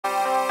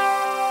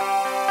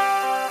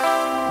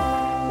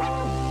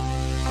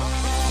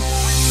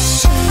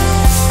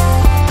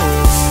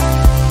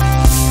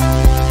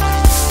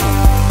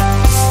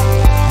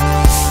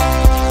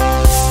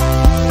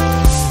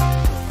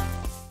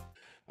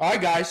All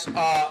right, guys.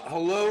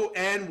 Hello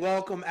and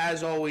welcome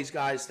as always,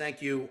 guys.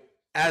 Thank you,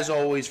 as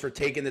always, for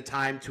taking the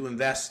time to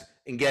invest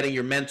in getting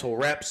your mental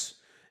reps,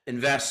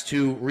 invest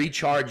to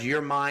recharge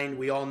your mind.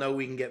 We all know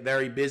we can get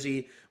very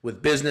busy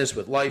with business,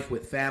 with life,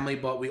 with family,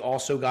 but we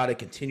also got to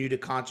continue to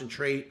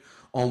concentrate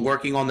on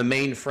working on the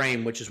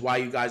mainframe, which is why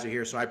you guys are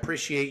here. So I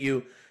appreciate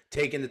you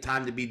taking the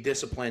time to be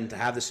disciplined, to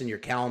have this in your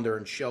calendar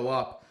and show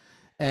up.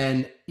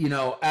 And,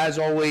 as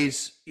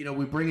always,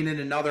 we're bringing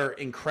in another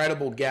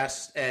incredible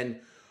guest.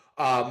 And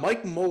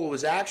Mike Mumola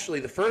was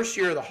actually the first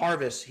year of the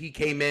harvest. He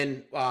came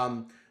in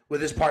with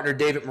his partner,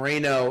 David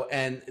Moreno,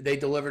 and they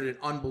delivered an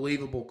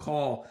unbelievable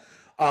call.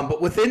 But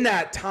within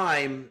that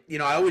time,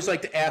 I always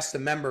like to ask the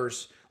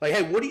members, like,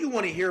 hey, what do you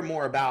want to hear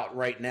more about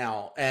right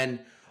now? And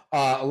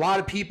a lot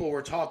of people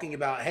were talking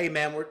about, hey,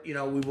 man, we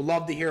would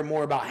love to hear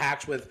more about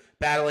hacks with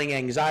battling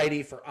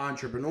anxiety for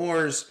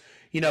entrepreneurs.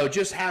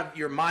 Just have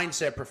your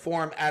mindset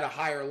perform at a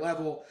higher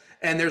level.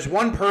 And there's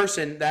one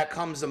person that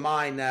comes to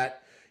mind that,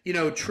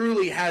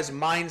 truly has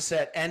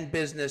mindset and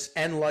business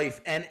and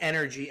life and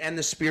energy and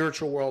the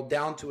spiritual world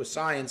down to a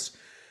science,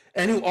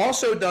 and who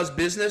also does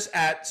business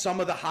at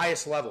some of the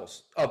highest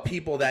levels of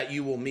people that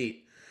you will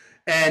meet.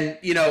 And,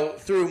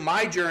 through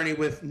my journey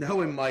with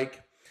knowing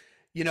Mike,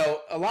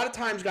 a lot of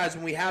times, guys,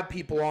 when we have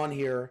people on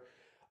here,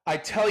 I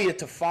tell you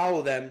to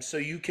follow them so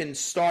you can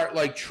start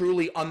like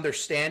truly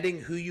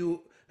understanding who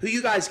you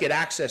guys get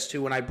access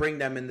to when I bring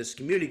them in this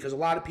community, because a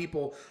lot of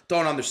people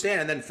don't understand.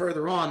 And then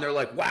further on, they're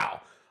like,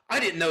 wow, I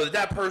didn't know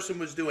that person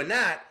was doing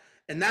that.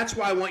 And that's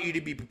why I want you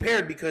to be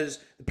prepared, because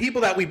the people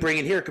that we bring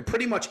in here could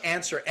pretty much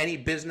answer any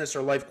business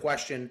or life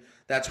question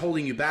that's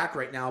holding you back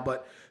right now.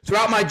 But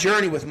throughout my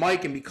journey with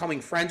Mike and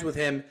becoming friends with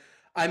him,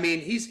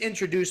 he's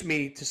introduced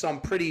me to some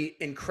pretty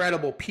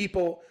incredible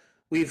people.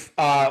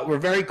 We're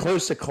very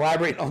close to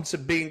collaborate on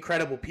some big,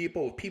 incredible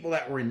people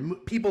that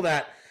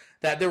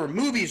there were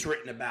movies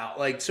written about.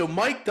 Like, so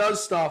Mike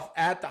does stuff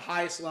at the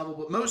highest level,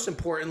 but most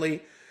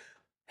importantly,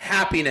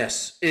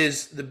 happiness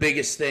is the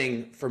biggest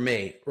thing for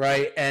me,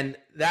 right? And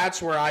that's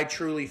where I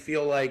truly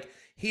feel like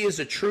he is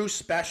a true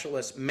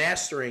specialist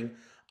mastering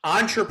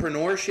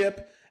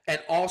entrepreneurship and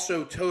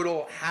also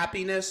total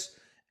happiness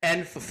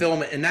and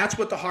fulfillment. And that's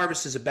what the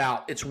harvest is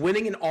about. It's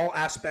winning in all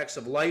aspects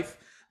of life,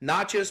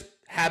 not just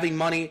having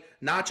money,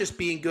 not just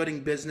being good in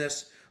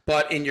business,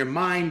 but in your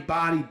mind,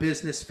 body,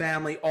 business,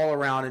 family, all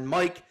around. And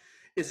Mike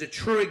is a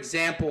true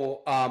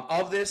example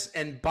of this.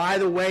 And by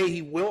the way,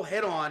 he will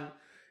hit on,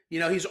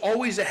 he's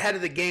always ahead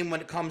of the game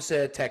when it comes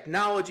to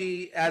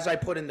technology. As I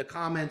put in the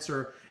comments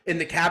or in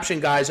the caption,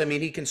 guys,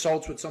 he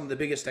consults with some of the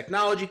biggest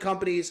technology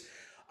companies.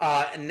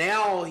 And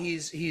now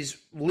he's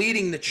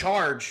leading the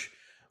charge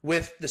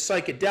with the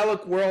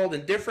psychedelic world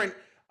and different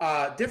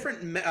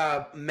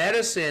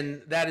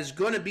medicine that is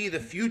going to be the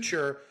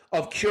future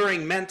of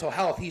curing mental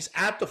health. He's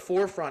at the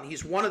forefront.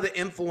 He's one of the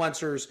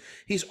influencers.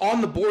 He's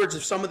on the boards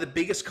of some of the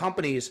biggest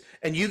companies.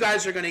 And you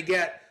guys are going to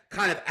get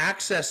kind of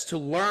access to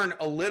learn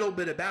a little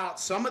bit about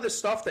some of the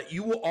stuff that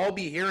you will all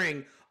be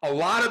hearing a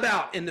lot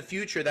about in the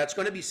future that's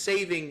going to be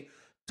saving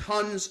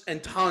tons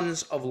and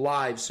tons of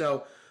lives.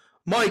 So,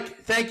 Mike,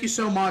 thank you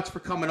so much for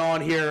coming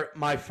on here,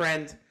 my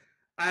friend.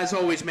 As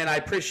always, man, I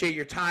appreciate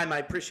your time. I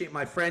appreciate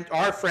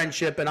our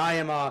friendship, and I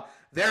am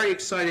very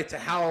excited to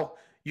how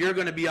you're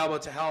going to be able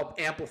to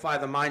help amplify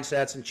the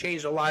mindsets and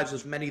change the lives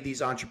of many of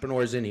these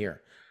entrepreneurs in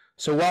here.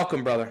 So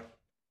welcome, brother.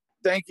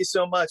 Thank you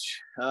so much.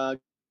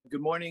 Good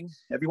morning,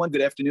 everyone.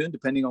 Good afternoon,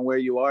 depending on where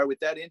you are.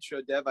 With that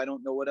intro, Dev, I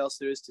don't know what else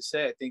there is to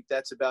say. I think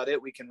that's about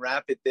it. We can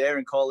wrap it there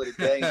and call it a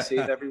day and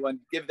save everyone,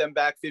 give them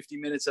back 50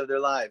 minutes of their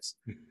lives.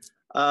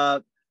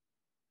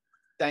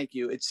 Thank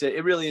you.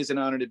 It really is an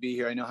honor to be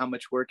here. I know how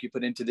much work you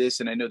put into this,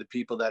 and I know the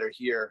people that are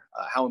here,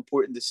 how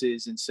important this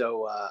is. And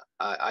so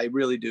I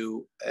really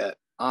do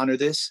honor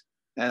this,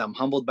 and I'm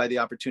humbled by the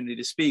opportunity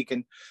to speak.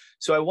 And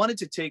so I wanted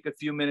to take a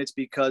few minutes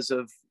because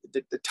of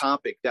the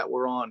topic that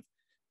we're on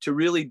to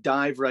really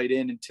dive right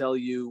in and tell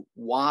you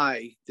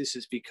why this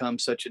has become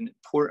such an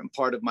important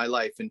part of my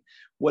life. And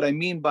what I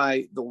mean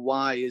by the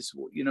why is,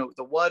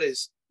 the what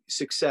is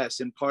success,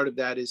 and part of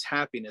that is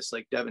happiness,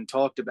 like Devin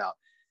talked about.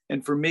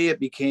 And for me, it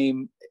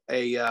became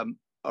a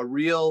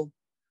real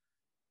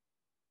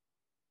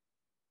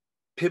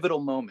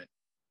pivotal moment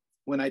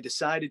when I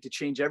decided to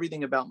change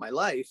everything about my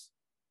life,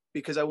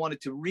 because I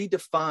wanted to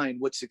redefine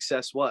what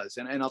success was.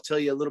 And I'll tell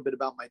you a little bit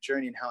about my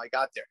journey and how I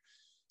got there.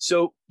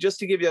 So just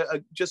to give you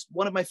just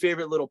one of my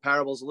favorite little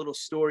parables, a little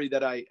story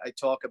that I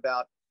talk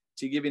about,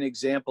 to give you an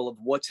example of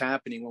what's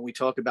happening when we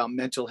talk about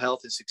mental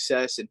health and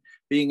success and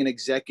being an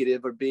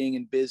executive or being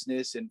in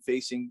business and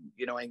facing,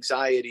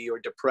 anxiety or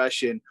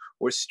depression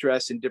or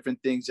stress and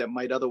different things that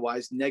might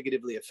otherwise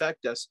negatively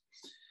affect us.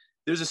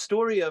 There's a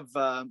story of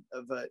a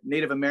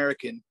Native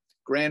American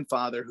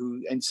grandfather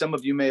who, and some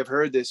of you may have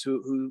heard this,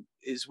 who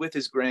is with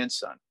his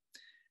grandson.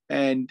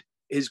 And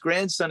his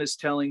grandson is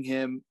telling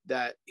him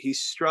that he's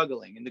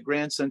struggling. And the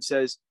grandson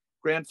says,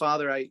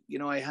 "Grandfather, I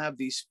have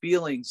these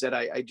feelings that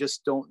I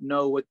just don't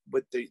know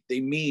what they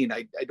mean.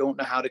 I don't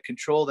know how to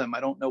control them. I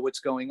don't know what's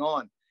going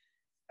on."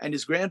 And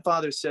his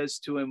grandfather says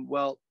to him,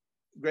 "Well,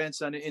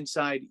 grandson,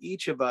 inside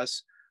each of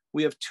us,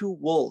 we have two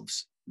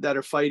wolves that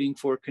are fighting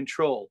for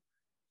control.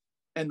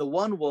 And the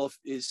one wolf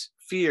is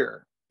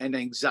fear and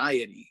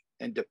anxiety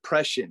and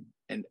depression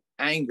and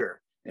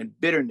anger and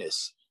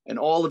bitterness and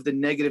all of the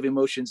negative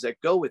emotions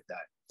that go with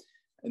that.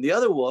 And the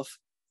other wolf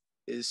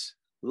is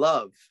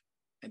love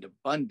and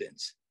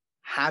abundance,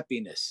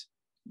 happiness,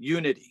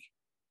 unity,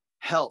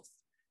 health,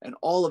 and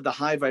all of the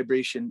high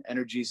vibration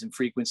energies and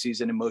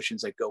frequencies and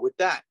emotions that go with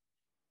that.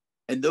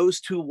 And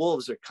those two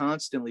wolves are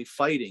constantly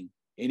fighting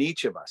in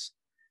each of us.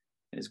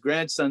 And his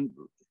grandson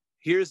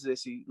hears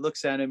this, he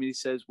looks at him and he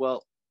says,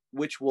 well,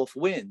 which wolf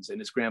wins? And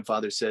his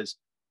grandfather says,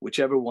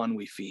 whichever one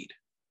we feed.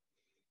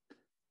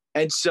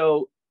 And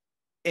so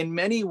in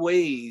many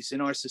ways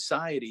in our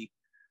society,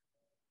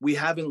 we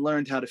haven't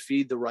learned how to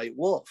feed the right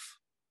wolf.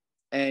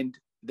 And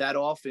that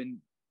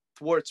often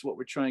thwarts what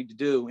we're trying to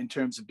do in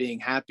terms of being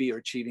happy or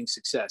achieving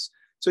success.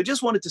 So I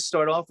just wanted to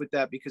start off with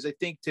that because I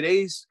think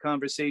today's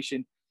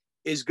conversation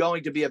is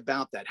going to be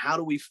about that. How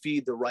do we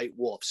feed the right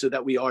wolf so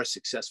that we are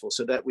successful,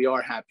 so that we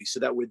are happy, so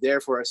that we're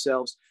there for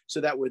ourselves, so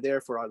that we're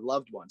there for our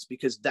loved ones,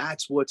 because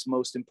that's what's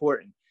most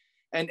important.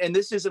 And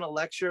this isn't a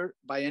lecture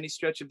by any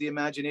stretch of the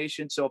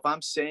imagination. So if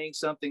I'm saying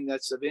something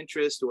that's of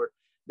interest or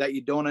that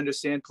you don't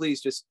understand, please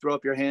just throw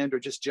up your hand or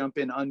just jump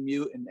in,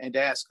 unmute and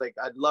ask. Like,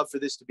 I'd love for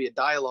this to be a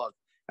dialogue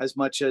as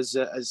much as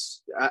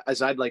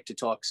I'd like to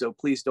talk. So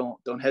please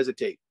don't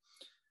hesitate.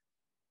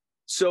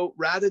 So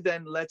rather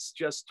than let's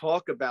just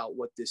talk about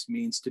what this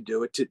means to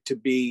do it, to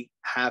be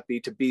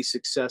happy, to be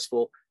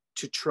successful,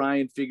 to try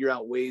and figure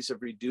out ways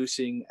of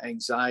reducing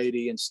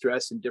anxiety and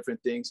stress and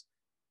different things,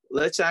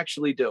 let's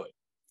actually do it.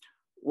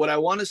 What I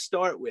want to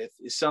start with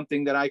is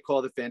something that I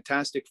call the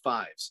Fantastic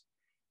Fives.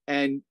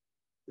 And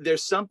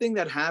there's something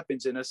that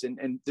happens in us,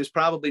 and there's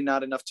probably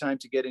not enough time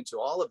to get into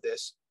all of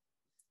this,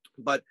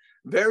 but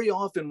very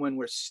often when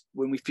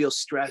we feel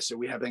stress or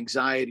we have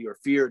anxiety or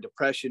fear, or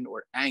depression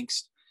or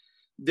angst,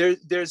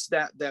 there's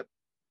that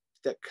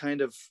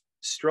kind of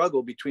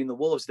struggle between the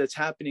wolves that's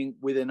happening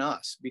within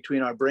us,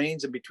 between our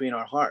brains and between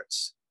our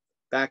hearts,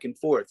 back and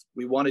forth.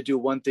 We want to do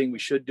one thing, we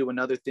should do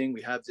another thing,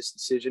 we have this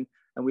decision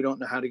and we don't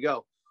know how to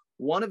go.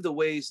 One of the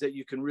ways that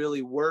you can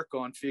really work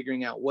on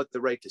figuring out what the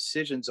right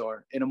decisions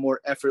are in a more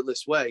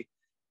effortless way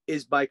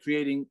is by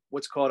creating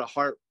what's called a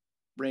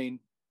heart-brain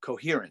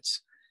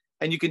coherence.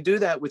 And you can do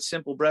that with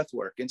simple breath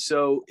work. And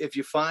so if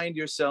you find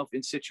yourself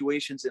in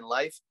situations in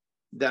life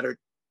that are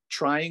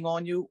trying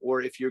on you,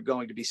 or if you're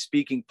going to be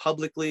speaking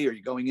publicly or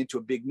you're going into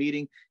a big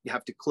meeting, you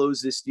have to close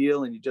this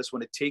deal and you just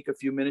want to take a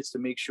few minutes to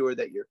make sure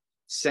that you're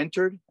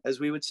centered, as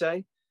we would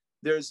say,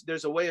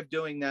 there's a way of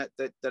doing that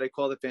I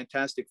call the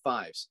Fantastic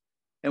Fives.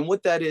 And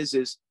what that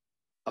is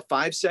a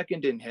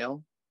 5-second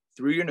inhale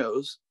through your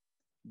nose,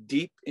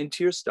 deep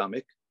into your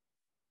stomach,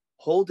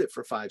 hold it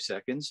for 5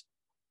 seconds,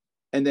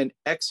 and then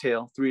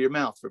exhale through your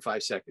mouth for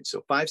 5 seconds.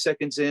 So 5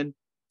 seconds in,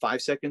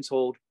 5 seconds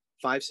hold,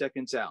 5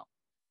 seconds out.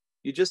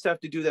 You just have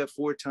to do that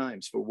 4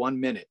 times for 1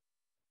 minute.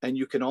 And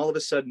you can all of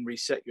a sudden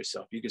reset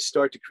yourself. You can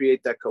start to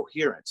create that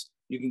coherence.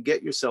 You can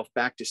get yourself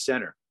back to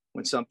center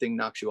when something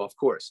knocks you off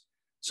course.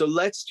 So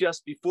let's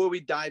just, before we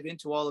dive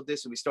into all of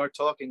this and we start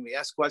talking, we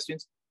ask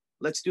questions,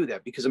 let's do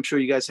that, because I'm sure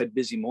you guys had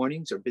busy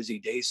mornings or busy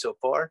days so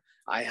far.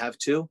 I have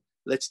too.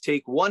 Let's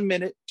take 1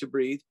 minute to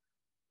breathe.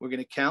 We're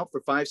going to count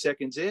for 5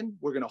 seconds in.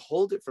 We're going to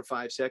hold it for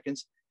 5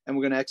 seconds, and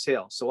we're going to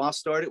exhale. So I'll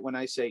start it when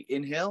I say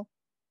inhale.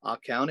 I'll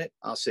count it.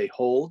 I'll say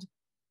hold.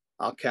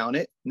 I'll count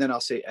it. And then I'll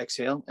say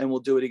exhale, and we'll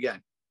do it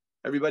again.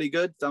 Everybody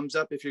good? Thumbs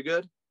up if you're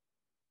good.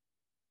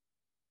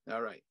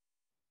 All right.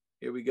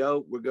 Here we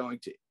go. We're going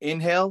to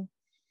inhale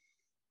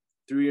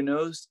through your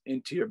nose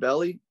into your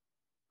belly.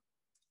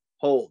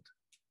 Hold.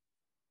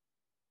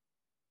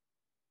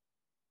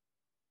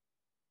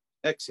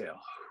 Exhale.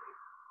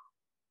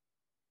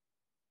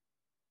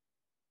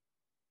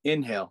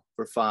 Inhale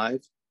for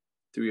 5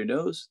 through your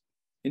nose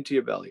into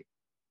your belly.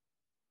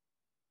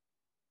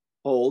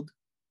 Hold.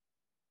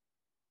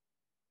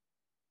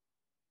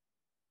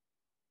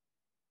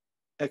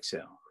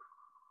 Exhale.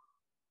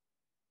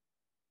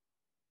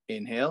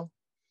 Inhale.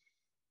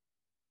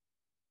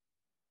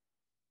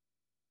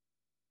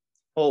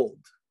 Hold.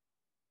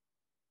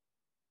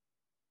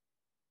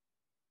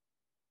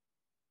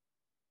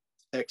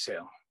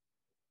 Exhale.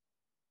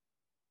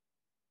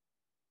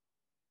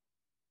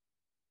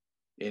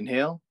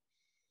 Inhale.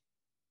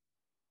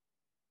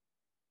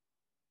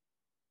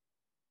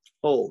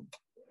 Hold.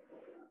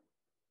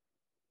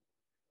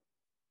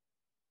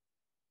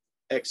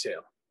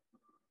 Exhale.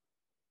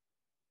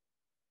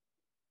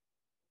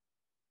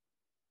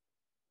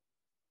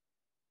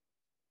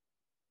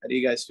 How do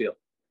you guys feel?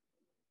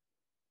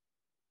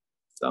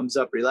 Thumbs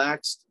up,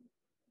 relaxed.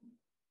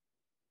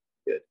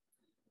 Good.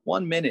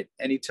 1 minute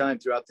anytime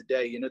throughout the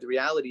day. You know, the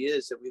reality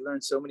is that we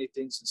learn so many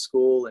things in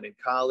school and in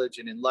college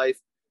and in life.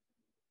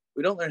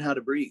 We don't learn how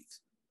to breathe,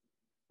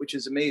 which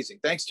is amazing.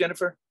 Thanks,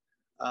 Jennifer.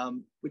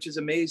 Which is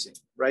amazing,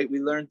 right? We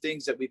learn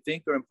things that we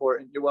think are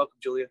important. You're welcome,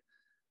 Julia.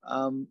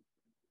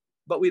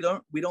 But we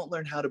don't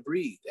learn how to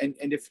breathe. And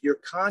if you're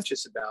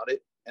conscious about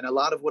it, And a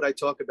lot of what I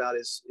talk about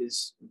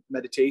is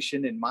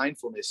meditation and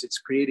mindfulness. It's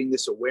creating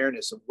this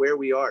awareness of where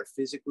we are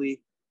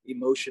physically,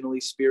 emotionally,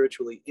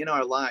 spiritually in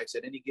our lives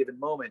at any given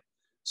moment,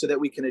 so that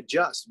we can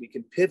adjust, we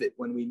can pivot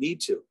when we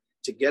need to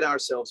get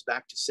ourselves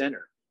back to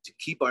center, to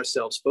keep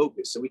ourselves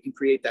focused, so we can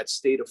create that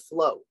state of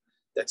flow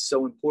that's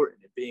so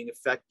important in being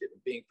effective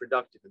and being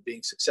productive and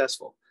being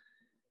successful.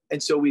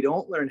 And so we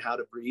don't learn how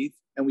to breathe,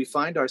 and we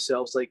find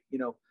ourselves like,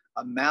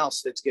 a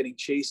mouse that's getting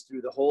chased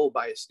through the hole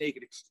by a snake,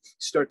 and it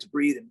start to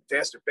breathe and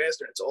faster,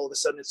 faster. And it's all of a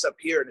sudden it's up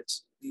here, and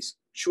it's these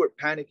short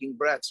panicking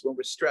breaths when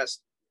we're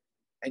stressed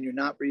and you're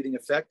not breathing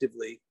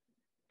effectively.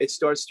 It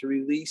starts to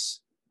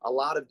release a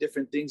lot of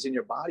different things in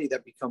your body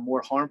that become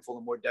more harmful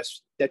and more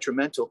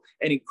detrimental,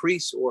 and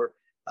increase or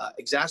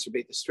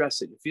exacerbate the stress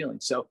that you're feeling.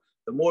 So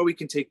the more we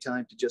can take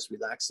time to just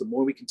relax, the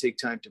more we can take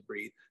time to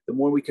breathe, the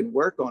more we can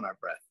work on our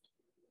breath,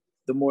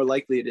 the more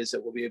likely it is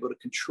that we'll be able to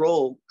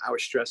control our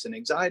stress and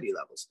anxiety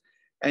levels.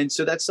 And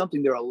so that's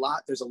something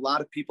there's a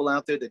lot of people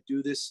out there that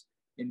do this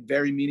in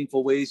very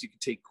meaningful ways. You can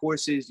take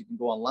courses, you can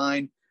go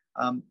online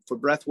for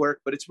breath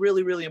work, but it's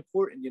really, really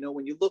important.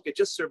 When you look at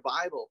just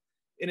survival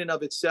in and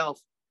of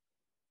itself,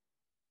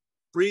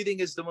 breathing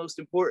is the most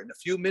important. A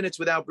few minutes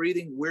without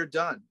breathing, we're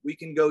done. We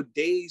can go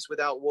days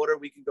without water.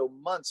 We can go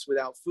months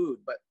without food,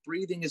 but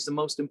breathing is the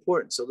most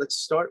important. So let's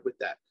start with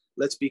that.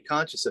 Let's be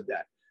conscious of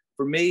that.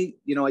 For me,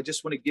 I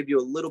just want to give you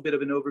a little bit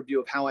of an overview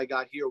of how I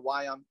got here,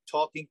 why I'm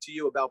talking to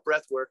you about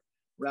breath work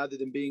rather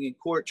than being in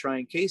court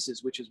trying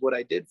cases, which is what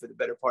I did for the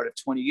better part of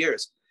 20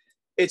 years.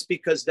 It's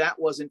because that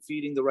wasn't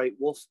feeding the right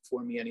wolf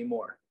for me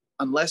anymore.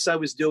 Unless I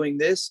was doing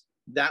this,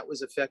 that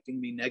was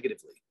affecting me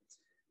negatively.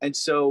 And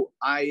so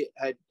I'd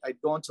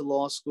gone to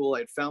law school. I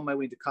had found my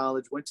way into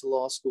college, went to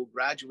law school,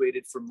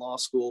 graduated from law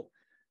school,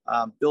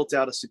 built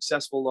out a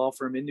successful law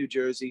firm in New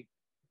Jersey,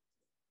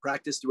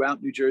 practiced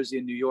throughout New Jersey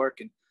and New York,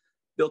 and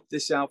built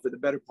this out for the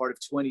better part of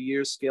 20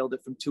 years, scaled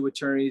it from 2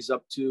 attorneys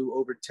up to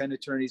over 10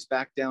 attorneys,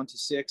 back down to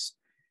 6.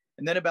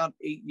 And then about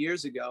 8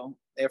 years ago,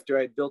 after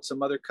I'd built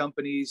some other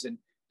companies and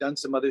done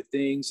some other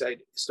things, I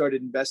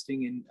started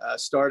investing in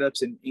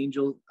startups and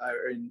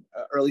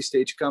early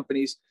stage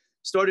companies,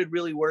 started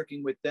really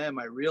working with them.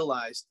 I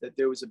realized that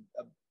there was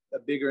a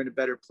bigger and a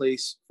better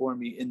place for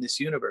me in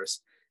this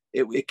universe.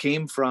 It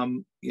came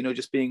from,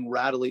 just being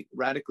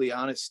radically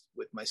honest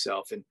with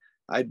myself. And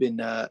I'd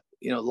been,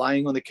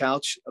 lying on the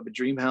couch of a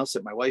dream house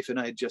that my wife and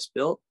I had just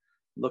built,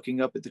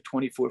 looking up at the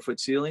 24-foot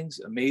ceilings,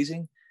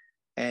 amazing.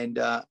 And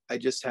I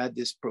just had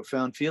this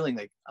profound feeling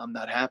like I'm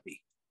not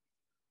happy.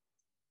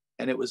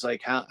 And it was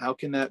like, how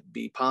can that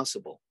be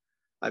possible?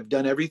 I've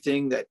done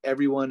everything that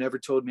everyone ever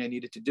told me I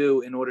needed to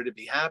do in order to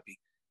be happy.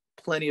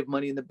 Plenty of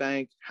money in the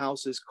bank,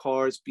 houses,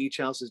 cars, beach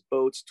houses,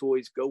 boats,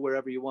 toys, go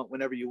wherever you want,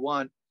 whenever you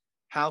want.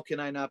 How can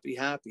I not be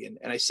happy?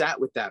 And I sat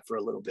with that for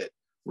a little bit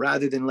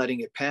rather than letting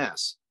it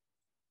pass.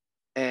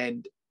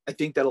 And I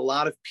think that a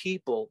lot of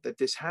people that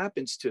this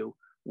happens to,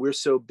 we're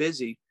so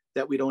busy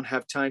that we don't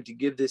have time to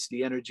give this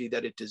the energy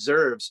that it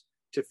deserves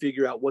to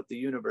figure out what the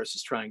universe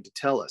is trying to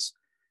tell us.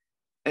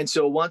 And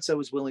so once I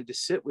was willing to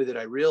sit with it,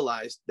 I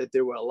realized that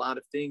there were a lot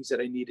of things that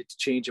I needed to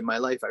change in my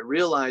life. I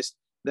realized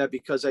that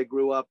because I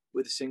grew up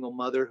with a single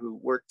mother who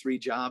worked 3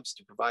 jobs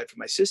to provide for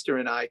my sister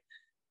and I,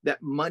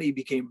 that money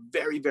became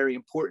very, very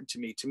important to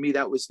me. To me,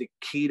 that was the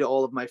key to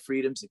all of my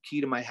freedoms, the key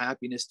to my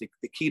happiness, the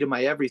key to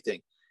my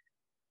everything.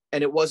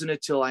 And it wasn't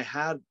until I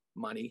had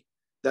money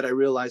that I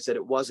realized that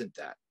it wasn't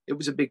that. It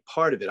was a big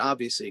part of it.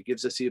 Obviously, it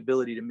gives us the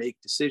ability to make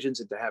decisions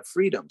and to have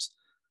freedoms,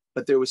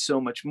 but there was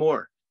so much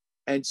more.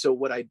 And so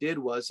what I did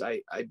was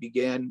I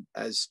began,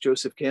 as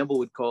Joseph Campbell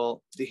would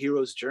call, the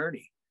hero's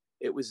journey.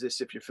 It was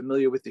this, if you're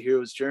familiar with the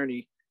hero's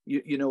journey,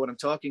 you know what I'm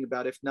talking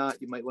about. If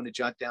not, you might want to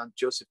jot down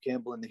Joseph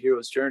Campbell and the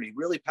hero's journey.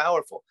 Really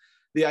powerful.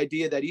 The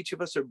idea that each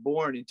of us are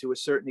born into a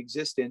certain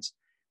existence,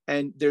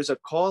 and there's a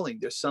calling,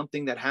 there's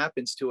something that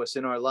happens to us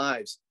in our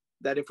lives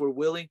that if we're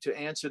willing to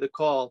answer the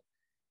call,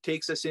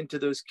 takes us into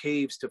those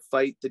caves to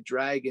fight the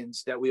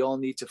dragons that we all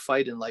need to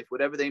fight in life,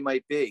 whatever they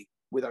might be,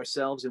 with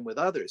ourselves and with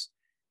others.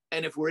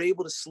 And if we're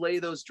able to slay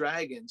those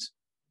dragons,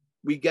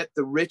 we get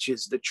the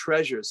riches, the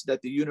treasures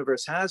that the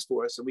universe has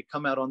for us, and we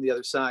come out on the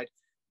other side,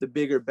 the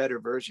bigger, better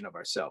version of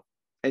ourselves.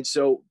 And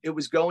so it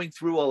was going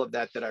through all of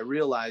that I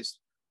realized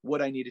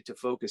what I needed to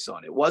focus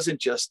on. It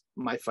wasn't just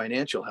my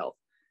financial health.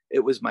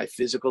 It was my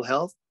physical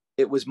health.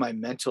 It was my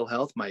mental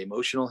health, my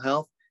emotional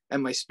health,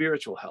 and my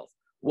spiritual health.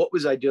 What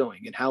was I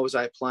doing, and how was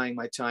I applying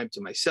my time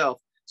to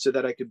myself so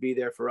that I could be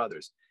there for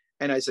others?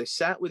 And as I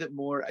sat with it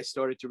more, I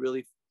started to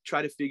really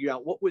try to figure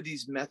out what were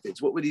these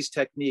methods, what were these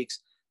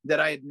techniques that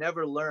I had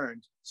never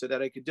learned so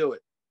that I could do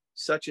it,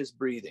 such as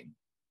breathing,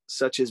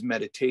 such as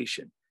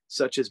meditation,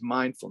 such as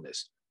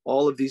mindfulness,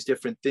 all of these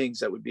different things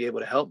that would be able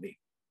to help me.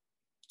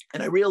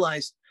 And I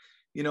realized,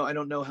 I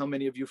don't know how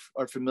many of you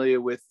are familiar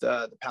with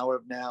The Power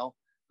of Now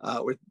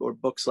or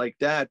books like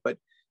that, but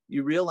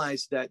you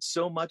realize that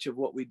so much of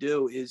what we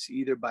do is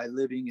either by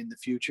living in the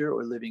future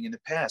or living in the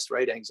past,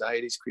 right?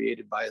 Anxiety is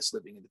created by us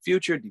living in the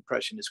future.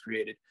 Depression is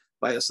created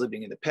by us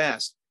living in the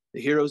past. The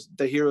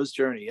hero's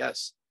journey,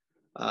 yes.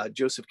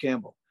 Joseph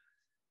Campbell.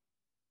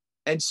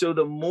 And so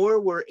the more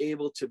we're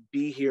able to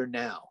be here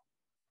now,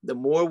 the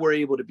more we're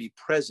able to be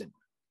present,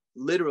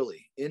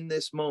 literally in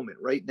this moment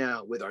right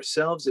now with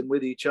ourselves and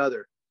with each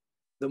other,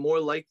 the more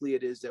likely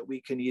it is that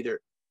we can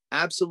either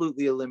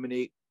absolutely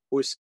eliminate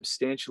or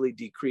substantially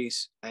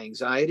decrease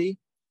anxiety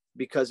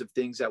because of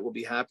things that will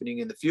be happening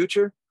in the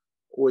future,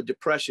 or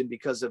depression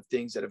because of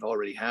things that have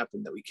already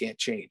happened that we can't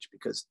change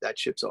because that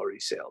ship's already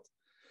sailed.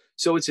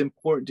 So it's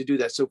important to do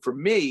that. So for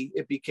me,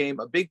 it became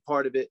a big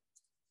part of it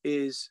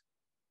is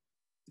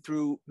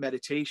through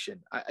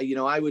meditation.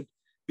 I would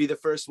be the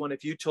first one.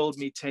 If you told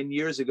me 10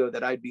 years ago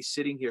that I'd be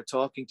sitting here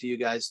talking to you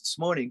guys this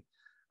morning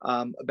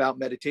about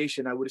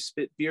meditation, I would have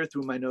spit beer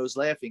through my nose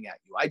laughing at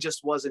you. I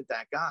just wasn't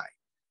that guy.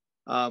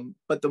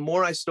 But the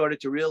more I started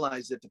to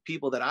realize that the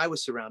people that I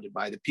was surrounded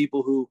by, the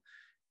people who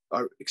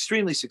are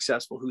extremely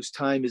successful, whose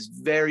time is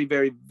very,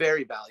 very,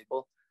 very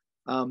valuable,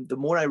 the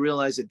more I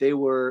realized that they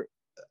were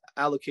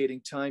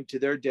allocating time to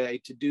their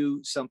day to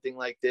do something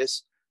like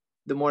this,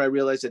 the more I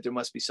realized that there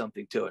must be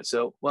something to it.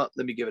 So, well,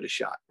 let me give it a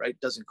shot, right?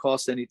 It doesn't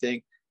cost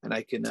anything. And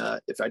I can,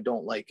 if I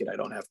don't like it, I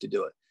don't have to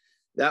do it.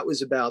 That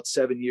was about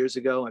 7 years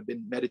ago. I've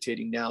been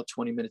meditating now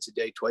 20 minutes a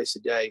day, twice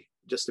a day,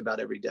 just about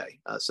every day,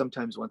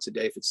 sometimes once a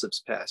day if it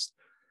slips past.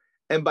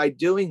 And by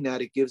doing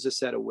that, it gives us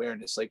that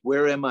awareness, like,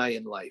 where am I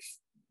in life?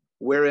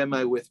 Where am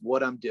I with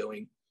what I'm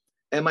doing?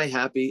 Am I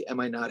happy? Am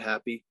I not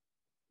happy?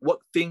 What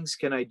things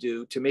can I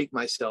do to make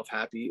myself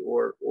happy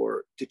or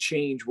to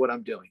change what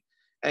I'm doing?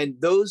 And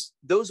those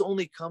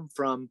only come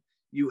from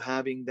you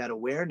having that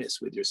awareness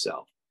with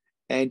yourself.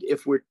 And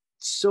if we're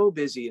so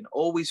busy and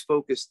always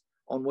focused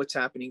on what's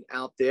happening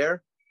out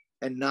there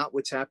and not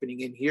what's happening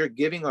in here,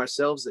 giving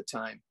ourselves the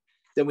time,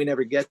 then we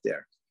never get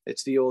there.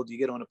 It's the old, you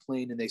get on a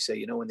plane and they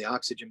say, when the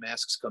oxygen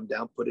masks come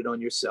down, put it on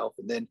yourself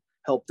and then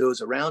help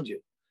those around you.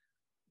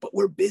 But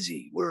we're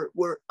busy.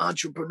 We're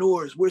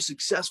entrepreneurs. We're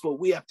successful.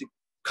 We have to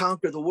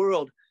conquer the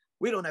world.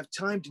 We don't have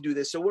time to do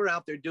this. So we're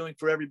out there doing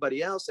for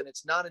everybody else. And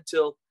it's not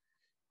until,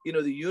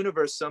 the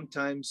universe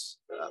sometimes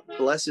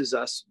blesses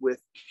us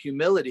with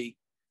humility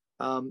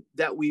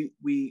that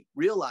we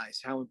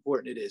realize how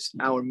important it is,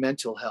 our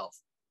mental health,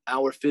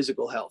 our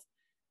physical health.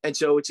 And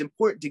so it's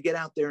important to get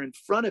out there in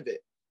front of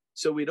it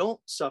so we don't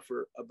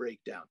suffer a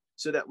breakdown,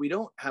 so that we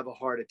don't have a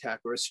heart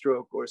attack or a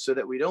stroke, or so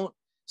that we don't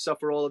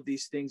suffer all of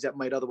these things that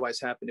might otherwise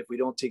happen if we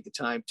don't take the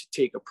time to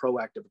take a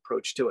proactive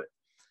approach to it.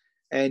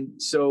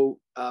 And so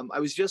I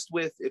was just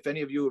with, if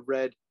any of you have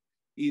read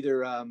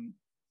either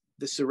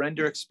The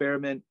Surrender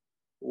Experiment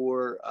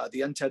or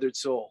The Untethered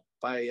Soul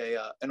by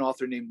an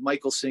author named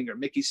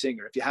Mickey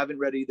Singer. If you haven't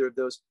read either of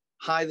those,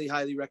 highly,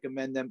 highly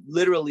recommend them.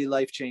 Literally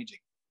life-changing.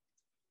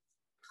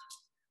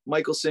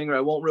 Michael Singer,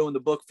 I won't ruin the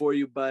book for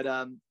you, but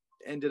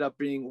ended up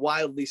being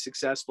wildly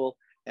successful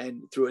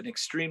and through an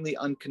extremely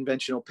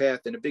unconventional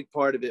path. And a big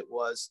part of it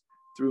was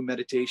through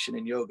meditation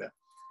and yoga.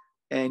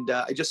 And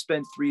I just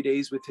spent 3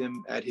 days with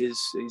him at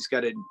he's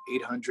got an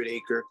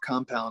 800-acre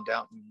compound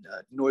out in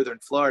northern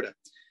Florida.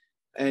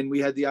 And we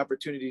had the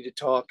opportunity to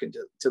talk and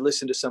to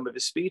listen to some of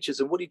his speeches.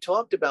 And what he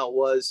talked about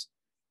was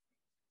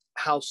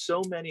how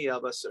so many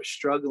of us are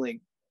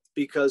struggling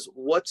because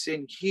what's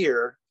in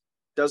here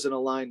doesn't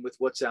align with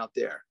what's out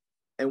there.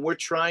 And we're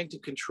trying to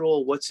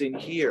control what's in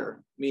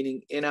here,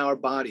 meaning in our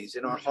bodies,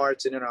 in our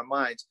hearts, and in our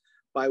minds,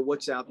 by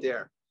what's out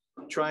there.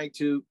 Trying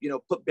to,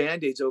 put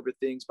Band-Aids over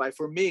things.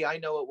 For me, I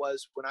know it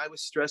was when I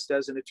was stressed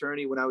as an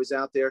attorney, when I was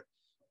out there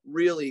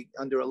really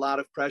under a lot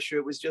of pressure,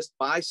 it was just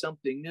buy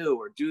something new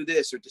or do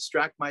this or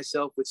distract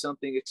myself with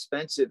something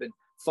expensive and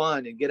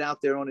fun and get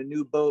out there on a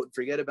new boat and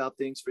forget about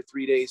things for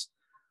 3 days.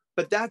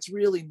 But that's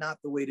really not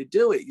the way to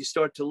do it. You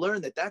start to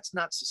learn that that's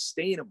not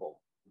sustainable.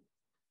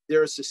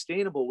 There are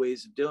sustainable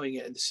ways of doing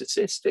it. And the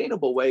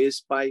sustainable way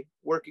is by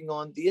working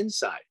on the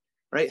inside,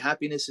 right?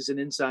 Happiness is an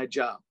inside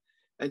job.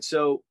 And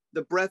so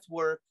the breath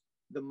work,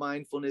 the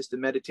mindfulness, the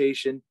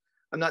meditation,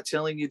 I'm not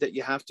telling you that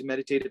you have to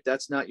meditate if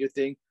that's not your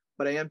thing,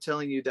 but I am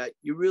telling you that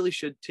you really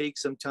should take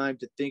some time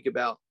to think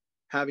about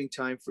having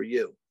time for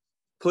you,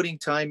 putting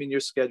time in your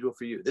schedule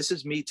for you. This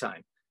is me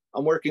time.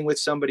 I'm working with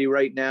somebody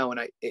right now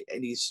and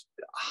he's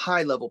a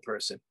high level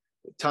person.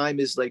 Time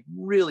is like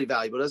really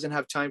valuable. Doesn't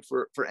have time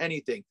for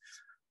anything.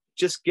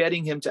 Just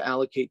getting him to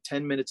allocate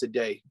 10 minutes a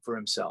day for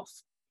himself,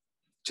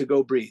 to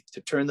go breathe, to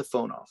turn the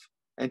phone off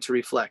and to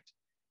reflect.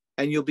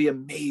 And you'll be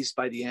amazed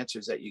by the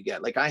answers that you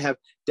get. Like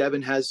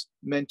Devin has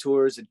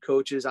mentors and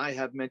coaches. I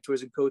have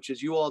mentors and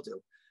coaches. You all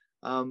do.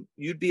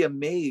 You'd be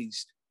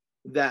amazed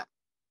that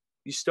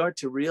you start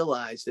to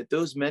realize that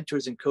those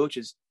mentors and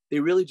coaches, they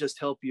really just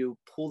help you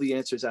pull the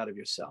answers out of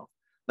yourself.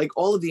 Like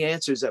all of the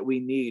answers that we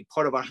need,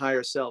 part of our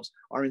higher selves,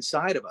 are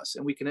inside of us.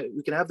 And we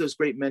can have those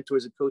great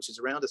mentors and coaches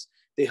around us.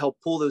 They help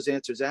pull those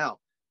answers out.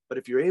 But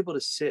if you're able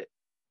to sit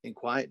in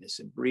quietness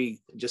and breathe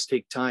and just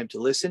take time to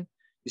listen,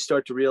 you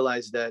start to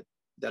realize that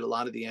a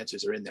lot of the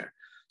answers are in there.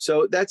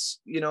 So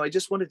that's, I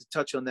just wanted to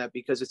touch on that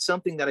because it's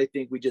something that I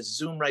think we just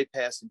zoom right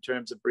past in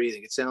terms of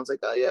breathing. It sounds like,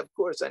 oh yeah, of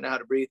course I know how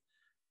to breathe.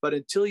 But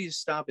until you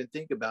stop and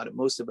think about it,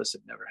 most of us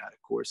have never had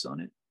a course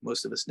on it.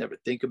 Most of us never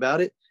think about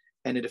it.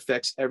 And it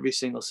affects every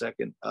single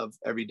second of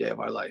every day of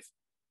our life.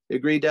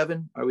 Agree,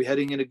 Devin? Are we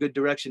heading in a good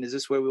direction? Is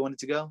this where we want it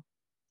to go?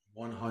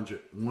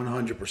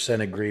 100%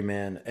 agree,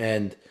 man.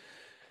 And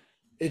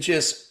it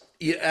just,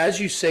 as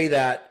you say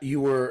that,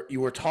 you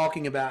were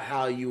talking about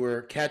how you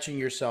were catching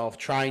yourself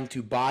trying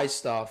to buy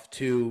stuff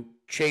to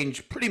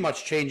pretty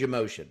much change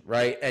emotion,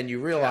 right? And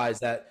you realize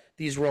that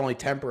these were only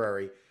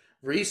temporary.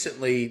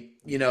 Recently,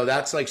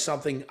 that's like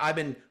something I've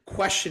been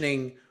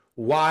questioning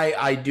why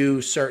I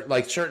do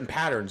certain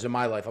patterns in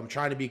my life. I'm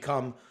trying to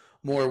become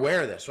more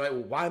aware of this, right?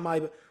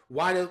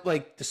 Why do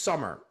like the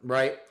summer,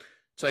 right?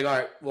 It's like, all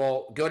right,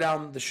 well, go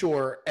down the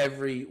shore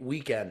every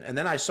weekend. And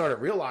then I started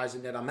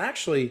realizing that I'm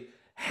actually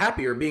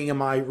happier being in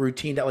my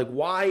routine. That like,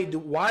 why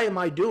am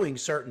I doing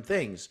certain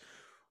things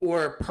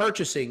or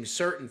purchasing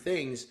certain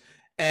things,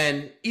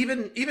 and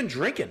even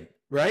drinking,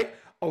 right?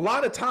 A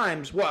lot of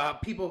times, well,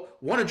 people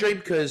want to drink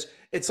because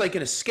it's like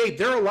an escape.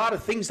 There are a lot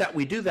of things that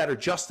we do that are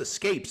just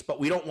escapes, but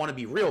we don't want to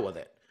be real with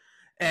it.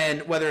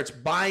 And whether it's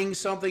buying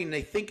something and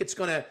they think it's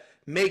going to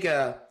make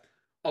a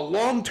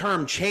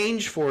long-term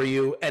change for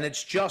you, and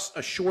it's just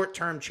a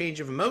short-term change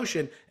of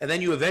emotion, and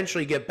then you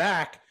eventually get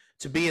back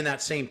to being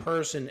that same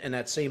person and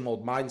that same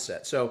old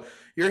mindset. So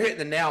you're hitting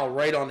the nail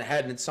right on the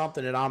head, and it's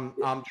something that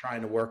I'm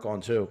trying to work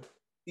on too.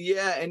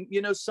 Yeah, and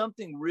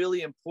something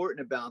really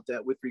important about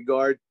that with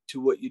regard to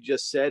what you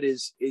just said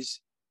is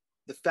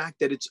the fact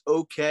that it's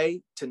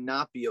okay to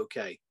not be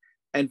okay.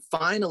 And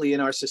finally, in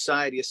our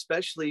society,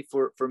 especially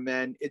for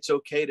men, it's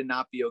okay to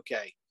not be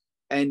okay.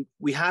 And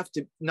we have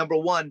to, number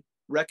one,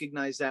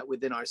 recognize that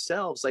within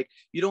ourselves. Like,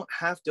 you don't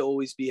have to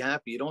always be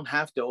happy. You don't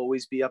have to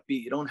always be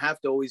upbeat. You don't have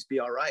to always be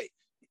all right.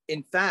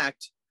 In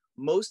fact,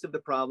 most of the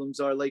problems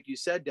are, like you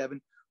said,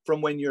 Devin,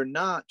 from when you're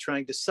not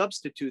trying to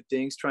substitute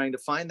things, trying to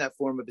find that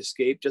form of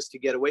escape just to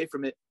get away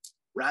from it,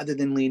 rather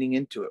than leaning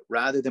into it,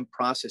 rather than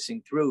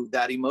processing through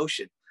that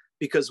emotion.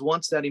 Because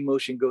once that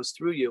emotion goes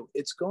through you,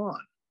 it's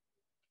gone.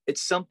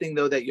 It's something,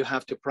 though, that you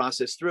have to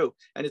process through.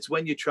 And it's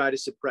when you try to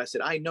suppress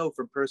it. I know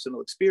from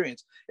personal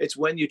experience, it's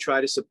when you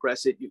try to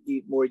suppress it, you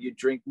eat more, you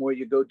drink more,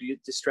 you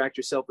distract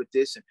yourself with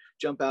this and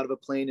jump out of a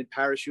plane and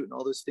parachute and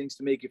all those things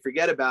to make you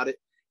forget about it.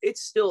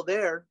 It's still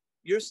there.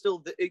 You're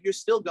still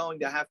going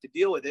to have to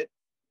deal with it.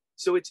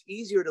 So it's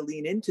easier to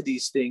lean into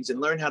these things and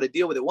learn how to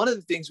deal with it. One of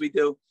the things we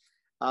do,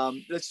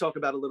 let's talk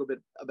about a little bit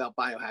about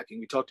biohacking.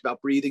 We talked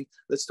about breathing.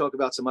 Let's talk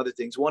about some other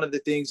things. One of the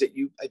things that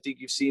I think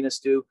you've seen us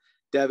do,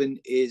 Devin,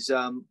 is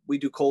we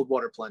do cold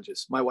water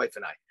plunges. My wife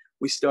and I,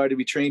 we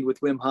trained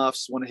with Wim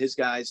Hof's, one of his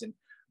guys, and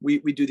we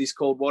do these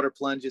cold water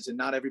plunges. And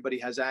not everybody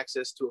has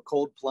access to a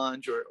cold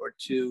plunge or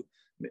to,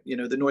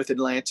 the North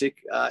Atlantic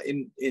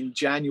in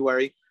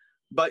January.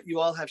 But you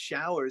all have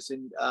showers.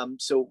 And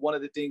so one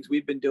of the things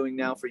we've been doing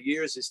now for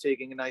years is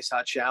taking a nice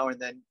hot shower and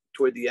then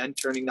toward the end,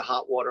 turning the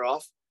hot water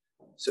off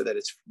so that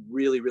it's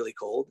really, really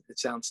cold. It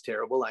sounds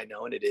terrible, I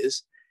know, and it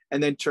is.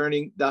 And then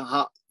turning the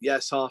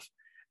off.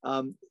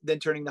 Then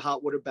turning the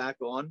hot water back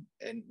on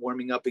and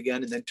warming up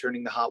again, and then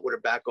turning the hot water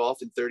back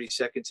off in 30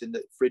 seconds in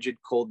the frigid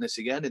coldness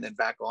again, and then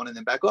back on and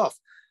then back off.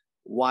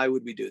 Why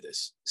would we do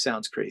this?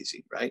 Sounds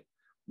crazy, right?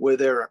 Where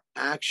there are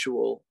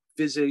actual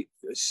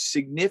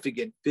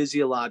significant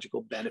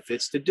physiological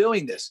benefits to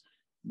doing this.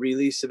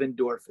 Release of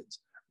endorphins,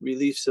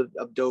 release of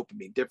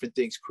dopamine, different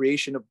things,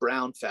 creation of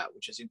brown fat,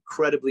 which is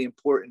incredibly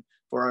important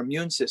for our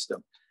immune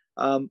system.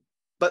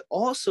 But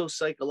also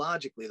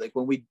psychologically, like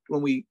when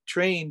we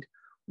trained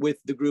with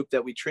the group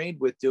that we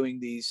trained with doing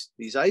these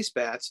ice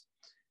baths,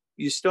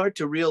 you start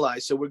to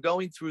realize, so we're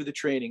going through the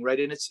training, right?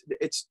 And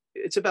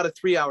it's about a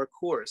 3-hour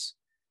course.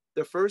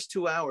 The first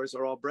 2 hours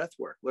are all breath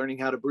work, learning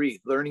how to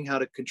breathe, learning how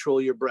to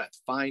control your breath,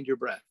 find your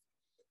breath.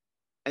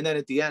 And then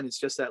at the end, it's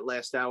just that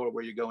last hour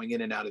where you're going in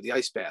and out of the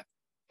ice bath.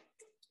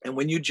 And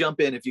when you jump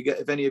in,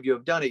 if any of you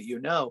have done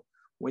it,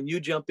 when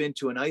you jump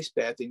into an ice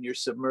bath and you're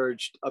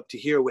submerged up to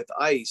here with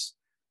ice,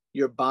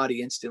 your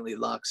body instantly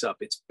locks up.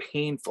 It's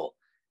painful.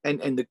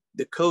 And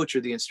the coach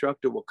or the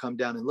instructor will come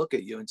down and look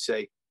at you and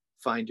say,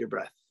 find your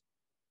breath,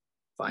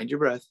 find your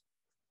breath.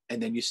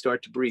 And then you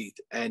start to breathe.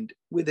 And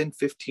within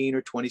 15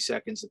 or 20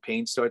 seconds, the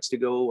pain starts to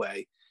go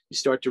away. You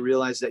start to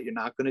realize that you're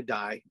not going to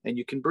die and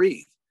you can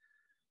breathe.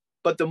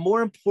 But the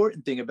more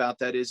important thing about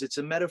that is it's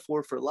a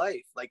metaphor for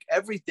life. Like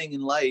everything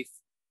in life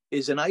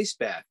is an ice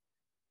bath.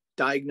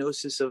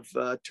 Diagnosis of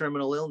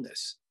terminal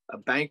illness, a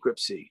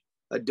bankruptcy,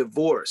 a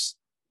divorce,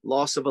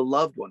 loss of a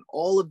loved one.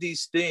 All of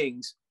these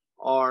things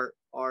are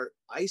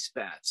ice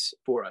baths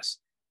for us.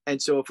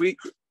 And so if we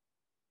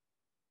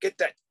get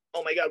that,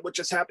 oh my God, what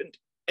just happened?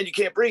 And you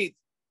can't breathe,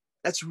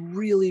 that's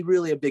really,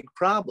 really a big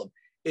problem.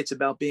 It's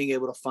about being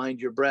able to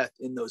find your breath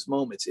in those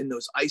moments, in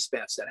those ice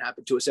baths that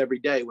happen to us every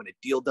day, when a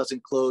deal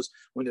doesn't close,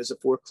 when there's a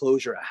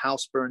foreclosure, a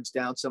house burns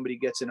down, somebody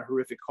gets in a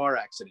horrific car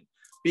accident.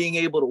 Being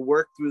able to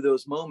work through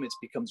those moments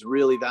becomes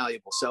really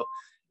valuable. So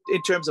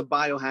in terms of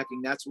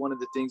biohacking, that's one of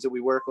the things that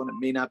we work on. It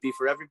may not be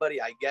for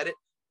everybody, I get it,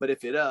 but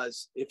if it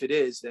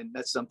is, then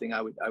that's something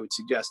I would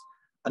suggest.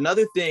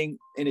 Another thing,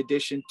 in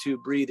addition to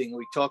breathing,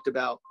 we talked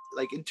about,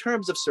 like in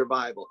terms of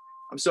survival,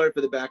 I'm sorry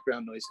for the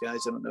background noise,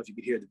 guys. I don't know if you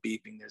could hear the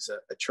beeping. There's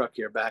a truck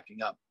here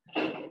backing up.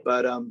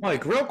 But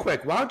Mike, real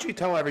quick, why don't you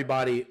tell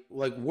everybody,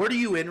 like, what are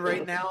you in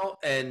right now,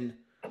 and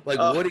like,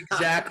 what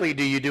exactly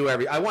do you do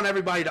I want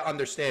everybody to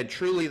understand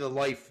truly the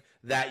life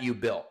that you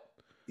built.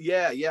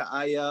 Yeah.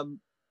 I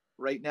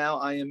right now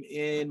I am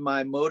in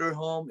my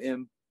motorhome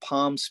in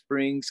Palm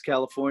Springs,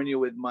 California,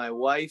 with my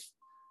wife.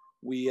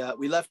 We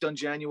left on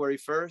January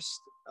 1st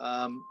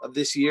of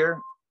this year,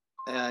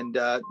 and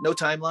no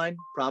timeline,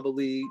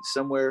 probably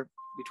somewhere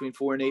between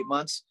 4 and 8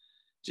 months.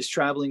 Just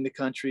traveling the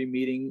country,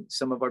 meeting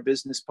some of our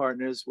business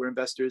partners. We're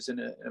investors in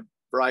a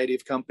variety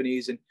of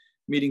companies, and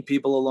meeting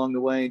people along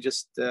the way, and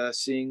just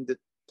seeing the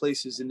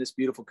places in this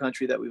beautiful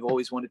country that we've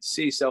always wanted to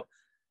see. So,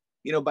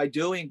 you know, by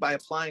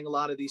applying a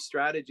lot of these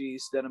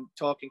strategies that I'm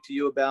talking to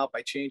you about,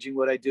 by changing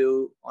what I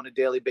do on a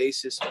daily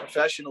basis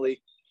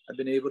professionally, I've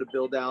been able to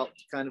build out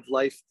the kind of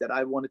life that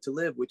I wanted to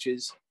live, which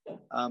is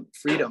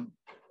freedom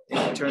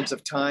in terms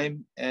of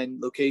time and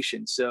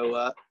location.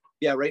 So,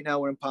 yeah, right now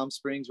we're in Palm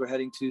Springs. We're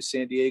heading to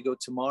San Diego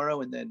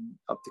tomorrow, and then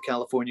up the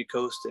California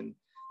coast, and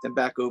then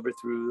back over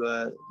through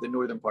the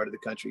northern part of the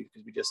country,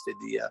 because we just did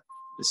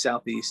the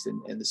southeast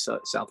and the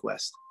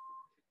southwest.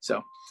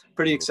 So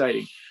pretty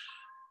exciting.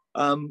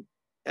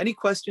 Any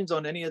questions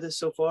on any of this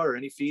so far, or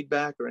any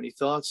feedback or any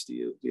thoughts? Do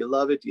you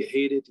love it? Do you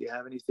hate it? Do you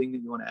have anything that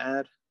you want to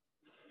add?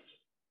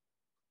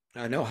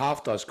 I know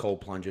Hoff does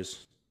cold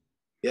plunges.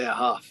 Yeah,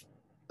 Hoff.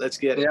 Let's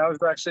get it. Yeah, I was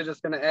actually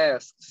just going to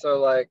ask. So,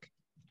 like,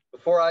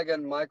 before I get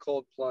in my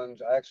cold plunge,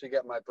 I actually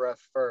get my breath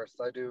first.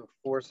 I do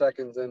 4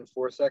 seconds in,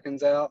 4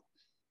 seconds out.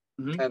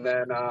 Mm-hmm. And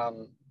then,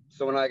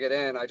 so when I get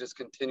in, I just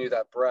continue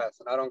that breath.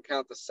 And I don't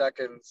count the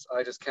seconds.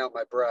 I just count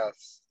my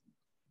breaths.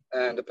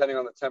 And depending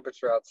on the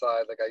temperature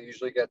outside, like, I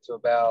usually get to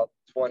about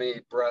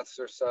 20 breaths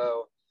or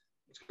so,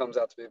 which comes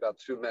out to be about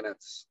 2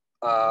 minutes.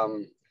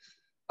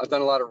 I've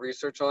done a lot of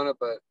research on it,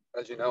 but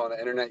as you know, on the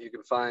internet, you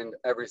can find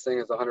everything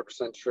is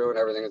 100% true and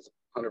everything is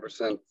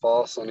 100%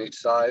 false on each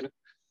side.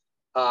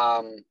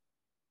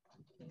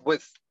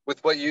 With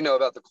what you know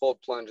about the cold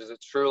plunge, is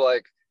it true,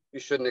 like,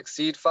 you shouldn't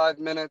exceed 5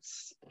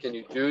 minutes? Can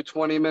you do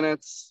 20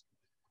 minutes?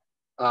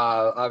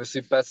 Obviously,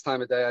 best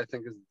time of day, I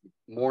think, is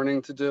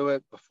morning to do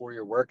it before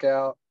your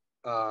workout.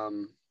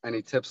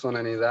 Any tips on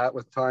any of that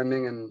with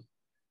timing? And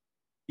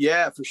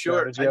yeah, for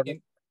sure.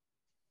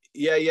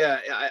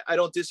 I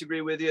don't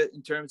disagree with you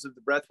in terms of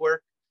the breath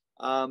work.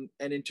 And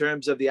in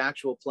terms of the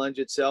actual plunge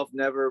itself,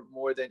 never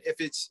more than, if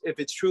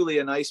it's truly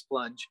an ice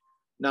plunge,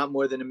 not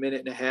more than 1.5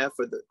 minutes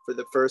for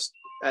the first,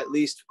 at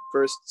least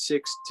first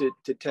 6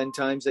 to 10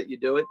 times that you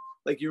do it.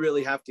 Like, you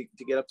really have to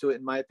get up to it,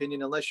 in my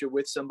opinion, unless you're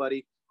with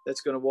somebody that's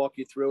going to walk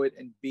you through it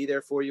and be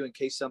there for you in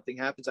case something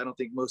happens. I don't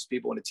think most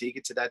people want to take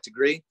it to that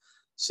degree.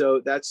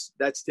 So that's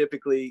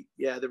typically,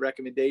 yeah, the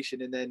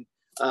recommendation, and then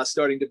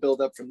starting to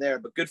build up from there.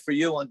 But good for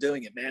you on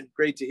doing it, man.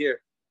 Great to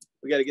hear.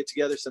 We got to get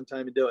together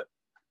sometime and do it.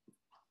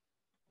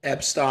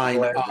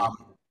 Epstein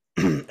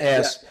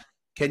asks,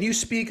 can you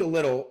speak a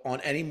little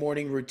on any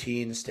morning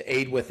routines to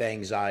aid with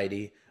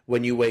anxiety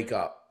when you wake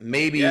up?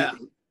 Maybe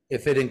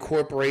if it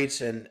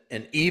incorporates an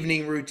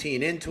evening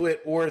routine into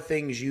it, or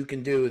things you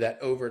can do that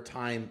over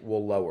time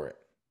will lower it.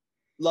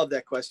 Love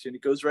that question.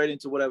 It goes right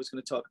into what I was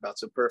going to talk about.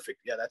 So perfect.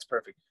 Yeah, that's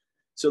perfect.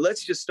 So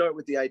let's just start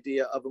with the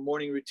idea of a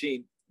morning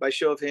routine. By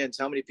show of hands,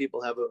 how many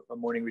people have a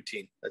morning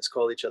routine? Let's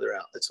call each other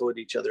out. Let's hold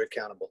each other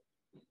accountable.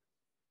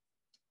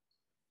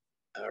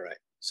 All right.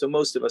 So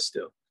most of us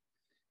do.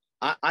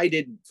 I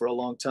didn't for a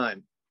long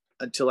time,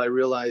 until I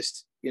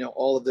realized, you know,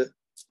 all of the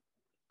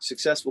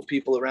successful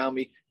people around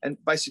me. And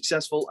by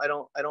successful, I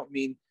don't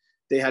mean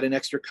they had an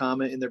extra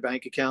comma in their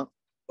bank account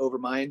over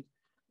mine.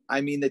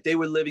 I mean that they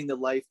were living the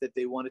life that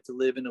they wanted to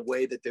live in a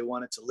way that they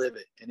wanted to live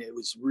it. And it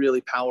was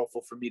really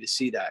powerful for me to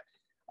see that.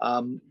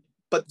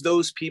 But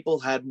those people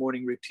had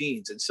morning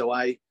routines. And so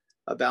I,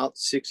 about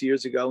 6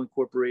 years ago,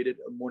 incorporated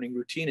a morning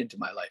routine into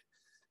my life.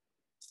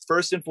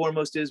 First and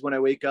foremost is when I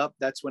wake up,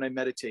 that's when I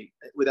meditate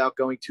without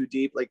going too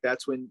deep. Like,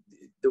 that's when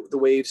the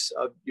waves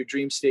of your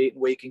dream state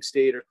and waking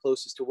state are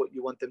closest to what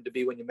you want them to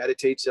be when you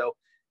meditate. So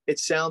it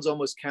sounds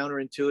almost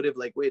counterintuitive.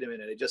 Like, wait a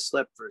minute, I just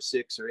slept for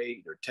 6 or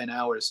 8 or 10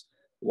 hours.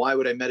 Why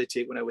would I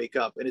meditate when I wake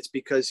up? And it's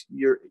because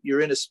you're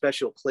in a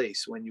special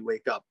place when you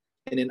wake up,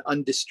 in an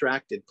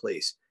undistracted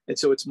place. And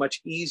so it's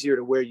much easier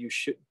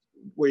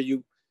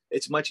to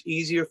it's much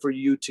easier for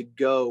you to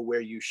go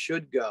where you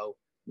should go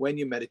when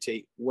you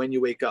meditate, when you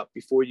wake up,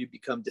 before you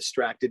become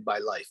distracted by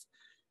life.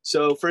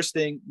 So first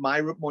thing,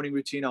 my morning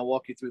routine, I'll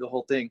walk you through the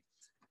whole thing.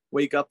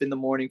 Wake up in the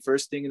morning,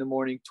 first thing in the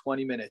morning,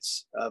 20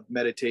 minutes of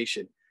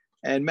meditation.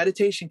 And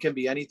meditation can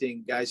be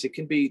anything, guys. It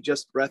can be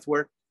just breath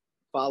work,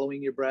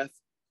 following your breath.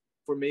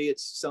 For me,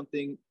 it's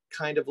something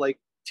kind of like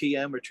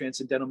TM, or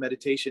transcendental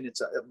meditation.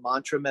 It's a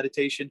mantra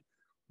meditation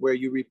where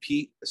you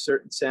repeat a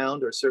certain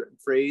sound or a certain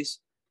phrase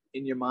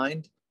in your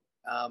mind.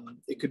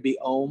 It could be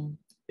Om,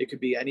 it could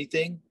be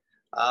anything.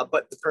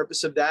 But the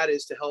purpose of that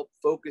is to help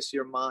focus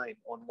your mind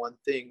on one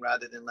thing,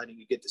 rather than letting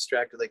you get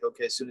distracted. Like,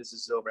 okay, as soon as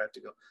this is over, I have to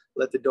go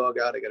let the dog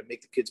out. I got to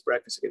make the kids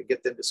breakfast. I got to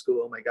get them to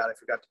school. Oh my God, I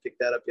forgot to pick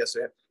that up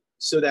yesterday.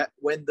 So that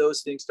when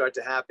those things start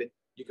to happen,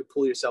 you can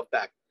pull yourself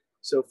back.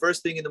 So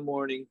first thing in the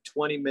morning,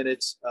 20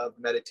 minutes of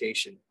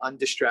meditation,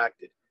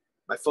 undistracted.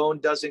 My phone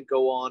doesn't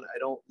go on.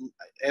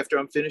 After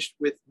I'm finished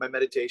with my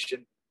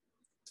meditation,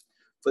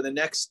 for the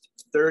next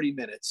 30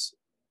 minutes,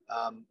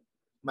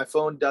 my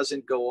phone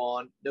doesn't go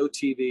on, no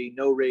TV,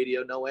 no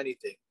radio, no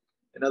anything.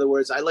 In other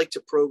words, I like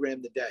to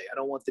program the day. I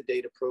don't want the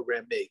day to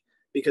program me,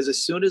 because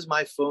as soon as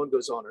my phone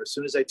goes on, or as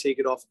soon as I take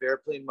it off of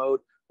airplane mode,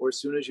 or as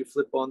soon as you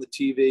flip on the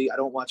TV, I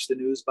don't watch the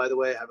news, by the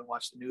way. I haven't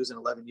watched the news in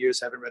 11 years,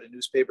 haven't read a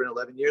newspaper in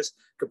 11 years.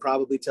 Could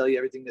probably tell you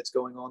everything that's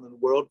going on in the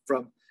world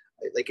from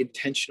like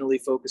intentionally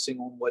focusing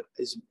on what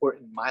is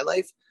important in my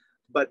life.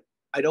 But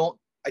I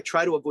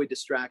try to avoid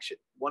distraction.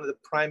 One of the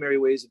primary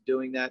ways of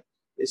doing that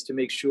is to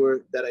make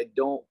sure that I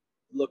don't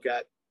look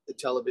at the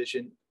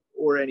television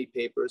or any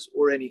papers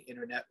or any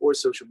internet or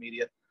social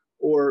media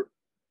or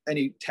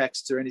any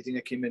texts or anything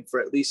that came in for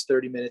at least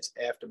 30 minutes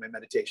after my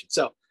meditation.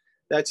 So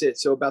that's it.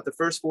 So about the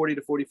first 40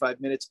 to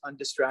 45 minutes,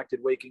 undistracted,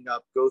 waking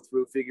up, go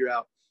through, figure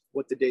out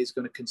what the day is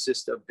going to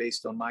consist of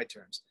based on my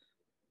terms.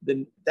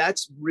 Then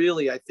that's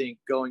really, I think,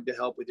 going to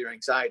help with your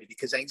anxiety,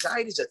 because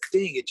anxiety is a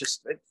thing. It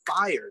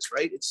fires,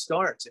 right? It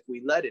starts if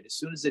we let it as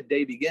soon as the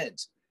day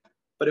begins.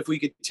 But if we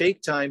could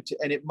take time to,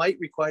 and it might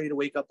require you to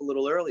wake up a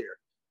little earlier.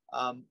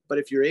 But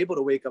if you're able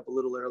to wake up a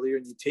little earlier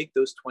and you take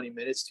those 20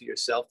 minutes to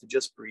yourself to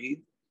just breathe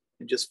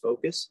and just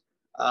focus,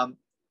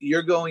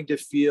 you're going to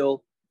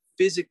feel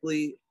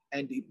physically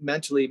and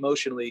mentally,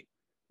 emotionally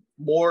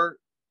more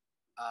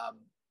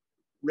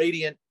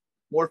radiant,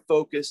 more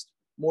focused,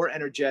 more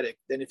energetic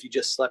than if you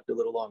just slept a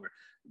little longer.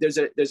 There's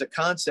a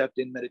concept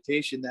in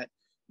meditation that,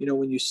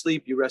 when you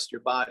sleep, you rest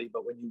your body,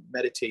 but when you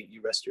meditate,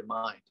 you rest your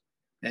mind.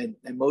 And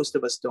most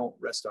of us don't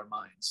rest our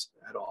minds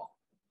at all.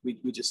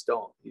 We just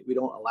don't. We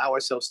don't allow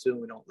ourselves to,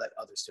 and we don't let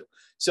others to.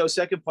 So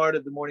second part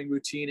of the morning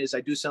routine is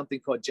I do something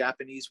called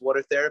Japanese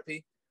water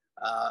therapy.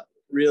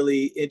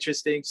 Really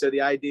interesting. So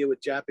the idea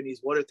with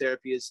Japanese water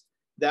therapy is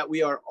that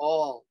we are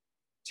all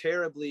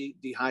terribly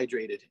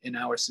dehydrated in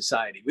our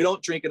society. We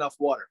don't drink enough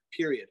water,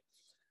 period.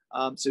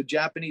 So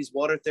Japanese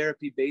water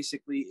therapy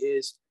basically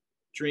is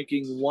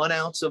drinking 1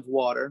 ounce of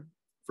water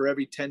for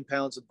every 10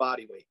 pounds of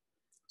body weight.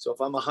 So if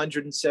I'm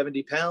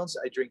 170 pounds,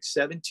 I drink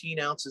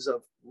 17 ounces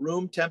of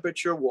room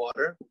temperature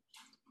water.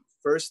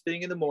 First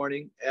thing in the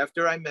morning,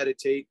 after I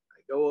meditate,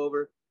 I go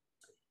over,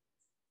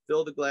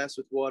 fill the glass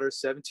with water,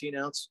 17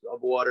 ounces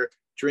of water,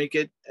 drink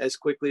it as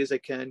quickly as I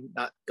can,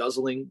 not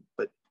guzzling,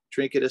 but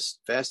drink it as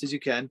fast as you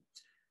can.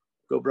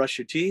 Go brush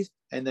your teeth,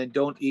 and then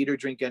don't eat or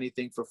drink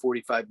anything for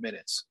 45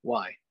 minutes.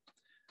 Why?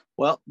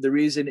 Well, the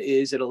reason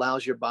is it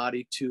allows your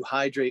body to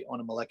hydrate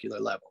on a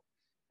molecular level.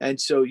 And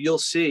so you'll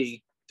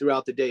see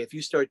throughout the day, if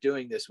you start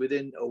doing this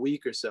within a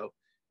week or so,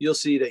 you'll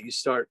see that you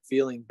start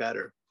feeling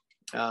better.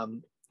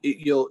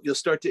 You'll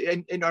start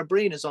to, and our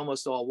brain is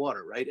almost all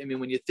water, right? I mean,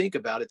 when you think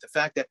about it, the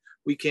fact that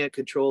we can't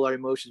control our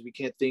emotions, we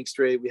can't think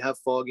straight, we have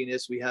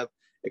fogginess, we have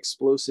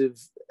explosive,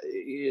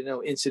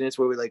 incidents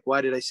where we're like,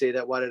 why did I say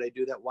that? Why did I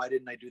do that? Why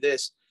didn't I do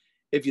this?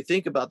 If you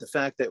think about the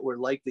fact that we're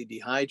likely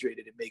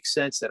dehydrated, it makes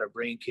sense that our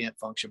brain can't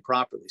function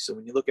properly. So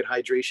when you look at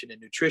hydration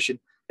and nutrition,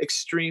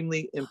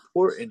 extremely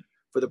important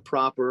for the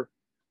proper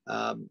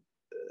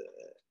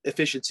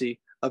efficiency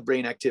of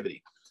brain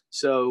activity.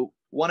 So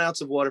 1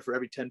 ounce of water for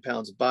every 10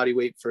 pounds of body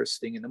weight,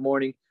 first thing in the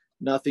morning,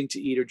 nothing to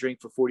eat or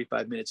drink for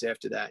 45 minutes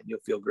after that, and you'll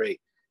feel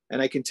great.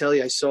 And I can tell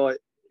you, I saw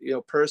it,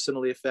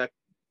 personally affect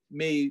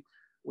me.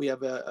 We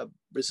have a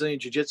Brazilian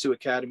Jiu-Jitsu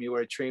academy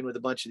where I train with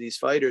a bunch of these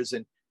fighters,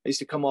 and I used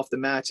to come off the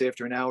mats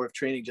after an hour of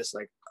training, just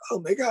like,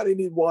 oh my God, I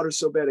need water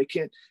so bad. I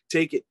can't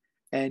take it.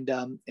 And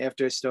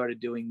after I started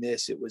doing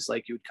this, it was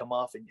like you would come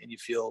off and you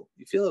feel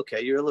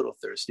okay. You're a little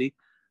thirsty,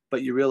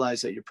 but you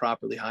realize that you're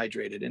properly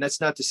hydrated. And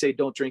that's not to say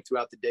don't drink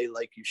throughout the day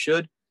like you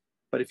should,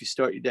 but if you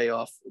start your day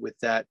off with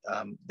that,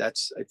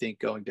 that's, I think,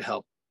 going to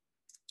help.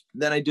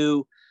 Then I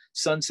do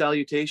sun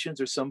salutations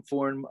or some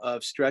form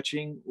of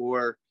stretching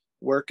or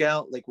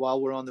workout. Like while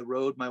we're on the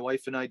road, my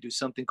wife and I do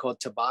something called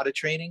Tabata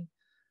training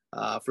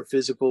for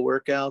physical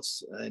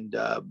workouts. And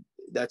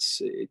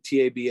that's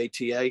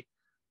TABATA.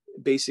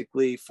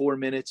 Basically 4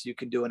 minutes, you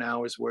can do an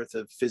hour's worth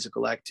of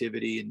physical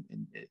activity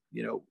and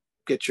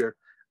get your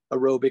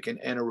aerobic and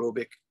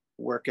anaerobic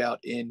workout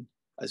in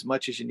as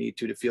much as you need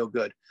to feel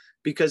good.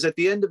 Because at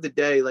the end of the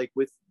day, like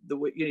with the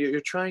way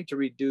you're trying to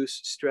reduce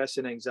stress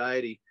and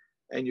anxiety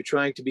and you're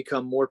trying to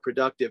become more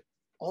productive,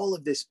 all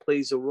of this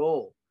plays a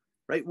role,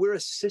 right? We're a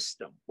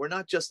system. We're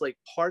not just like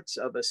parts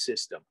of a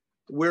system.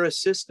 We're a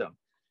system.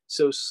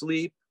 So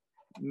sleep,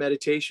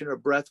 meditation or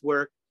breath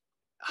work,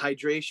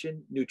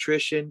 hydration,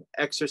 nutrition,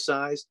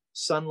 exercise,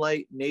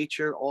 sunlight,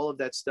 nature, all of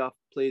that stuff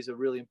plays a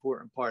really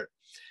important part.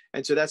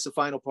 And so that's the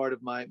final part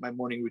of my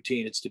morning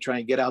routine. It's to try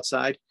and get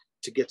outside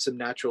to get some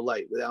natural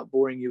light without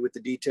boring you with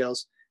the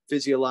details.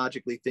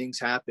 Physiologically, things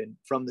happen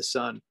from the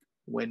sun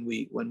when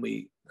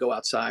we go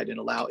outside and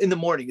allow, in the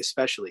morning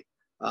especially,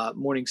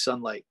 morning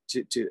sunlight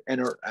to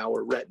enter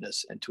our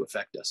retinas and to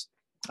affect us.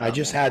 I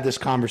just had this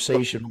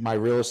conversation with my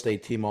real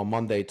estate team on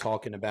Monday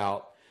talking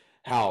about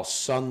how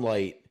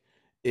sunlight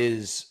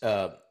is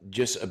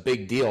just a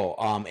big deal.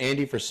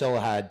 Andy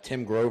Frisella had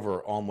Tim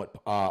Grover on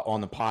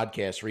the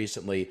podcast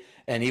recently,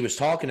 and he was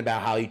talking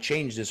about how he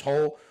changed his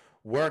whole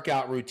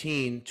workout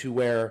routine to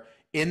where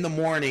in the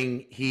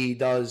morning he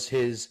does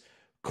his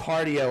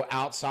cardio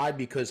outside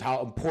because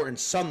how important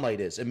sunlight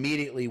is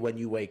immediately when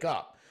you wake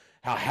up,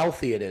 how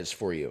healthy it is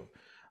for you.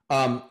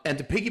 And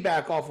to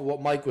piggyback off of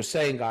what Mike was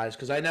saying, guys,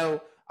 because I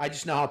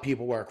just know how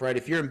people work, right?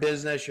 If you're in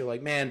business, you're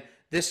like, man,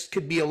 this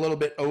could be a little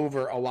bit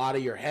over a lot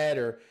of your head,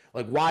 or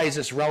like, why is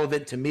this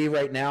relevant to me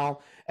right now?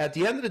 At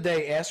the end of the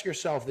day, ask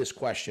yourself this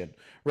question,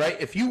 right?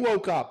 If you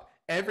woke up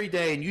every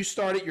day and you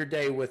started your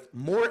day with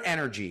more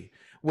energy,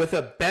 with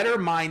a better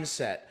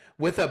mindset,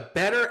 with a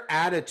better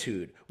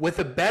attitude, with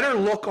a better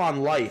look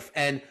on life,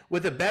 and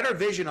with a better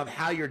vision of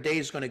how your day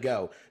is going to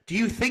go, do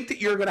you think that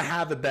you're going to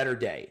have a better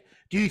day?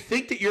 Do you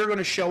think that you're going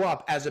to show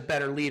up as a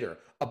better leader,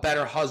 a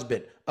better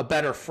husband, a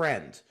better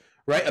friend,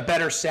 right? A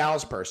better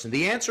salesperson?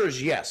 The answer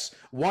is yes,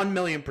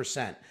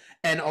 1,000,000%.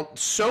 And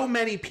so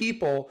many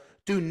people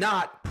do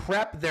not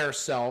prep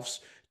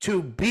themselves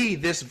to be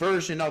this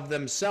version of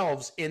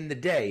themselves in the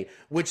day,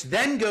 which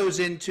then goes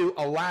into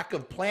a lack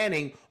of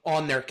planning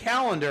on their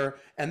calendar.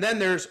 And then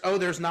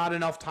there's not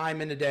enough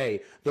time in the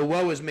day. The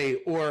woe is me.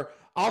 Or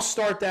I'll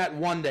start that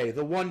one day,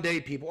 the one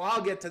day people,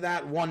 I'll get to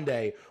that one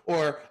day.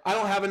 Or I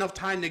don't have enough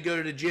time to go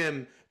to the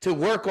gym to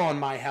work on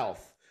my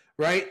health,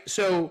 right?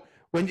 So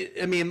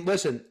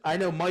listen, I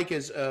know Mike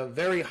is a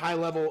very high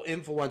level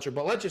influencer,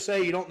 but let's just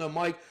say you don't know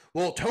Mike.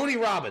 Well, Tony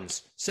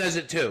Robbins says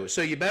it too.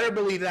 So you better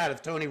believe that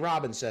if Tony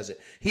Robbins says it.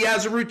 He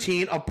has a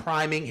routine of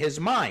priming his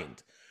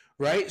mind,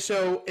 right?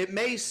 So it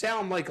may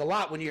sound like a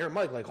lot when you hear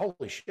Mike, like,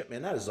 holy shit,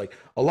 man, that is like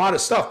a lot of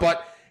stuff.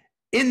 But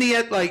in the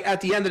end, like at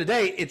the end of the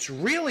day, it's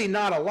really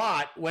not a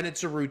lot when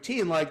it's a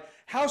routine. Like,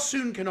 how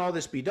soon can all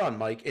this be done,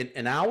 Mike? In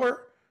an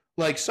hour?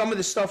 Like some of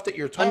the stuff that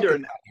you're talking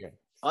about here.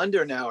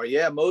 Under an hour.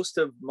 Yeah. Most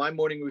of my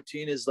morning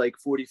routine is like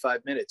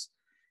 45 minutes,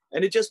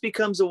 and it just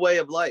becomes a way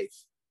of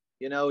life,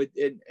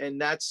 and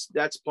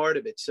that's part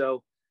of it.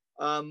 So,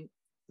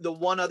 the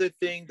one other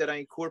thing that I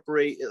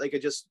incorporate, like I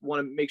just want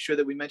to make sure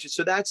that we mention,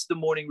 so that's the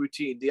morning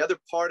routine. The other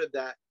part of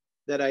that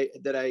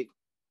I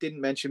didn't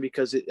mention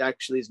because it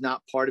actually is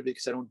not part of it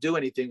because I don't do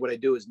anything. What I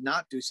do is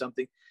not do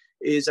something,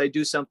 is I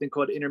do something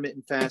called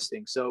intermittent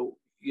fasting. So,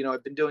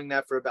 I've been doing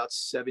that for about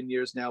 7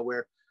 years now,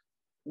 where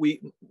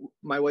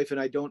my wife and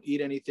I don't eat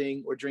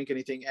anything or drink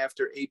anything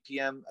after 8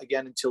 p.m.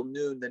 again until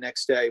noon the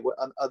next day,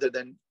 other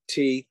than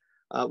tea,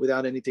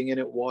 without anything in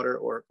it, water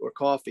or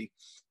coffee.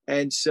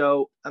 And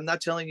so I'm not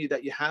telling you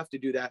that you have to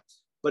do that,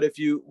 but if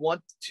you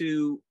want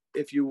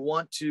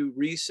to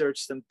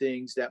research some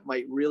things that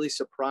might really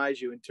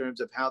surprise you in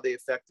terms of how they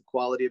affect the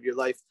quality of your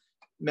life,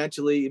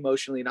 mentally,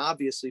 emotionally, and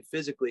obviously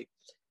physically,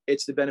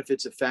 it's the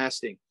benefits of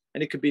fasting.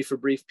 And it could be for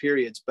brief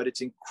periods, but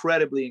it's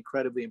incredibly,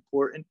 incredibly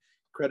important,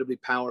 incredibly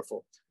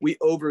powerful. We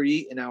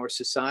overeat in our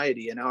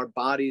society, and our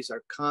bodies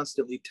are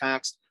constantly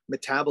taxed,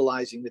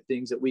 metabolizing the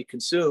things that we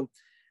consume.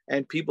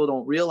 And people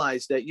don't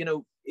realize that,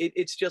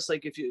 it's just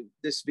like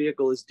this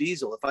vehicle is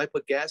diesel. If I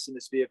put gas in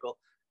this vehicle,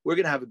 we're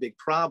going to have a big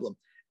problem.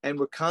 And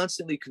we're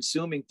constantly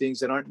consuming things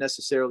that aren't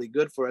necessarily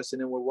good for us.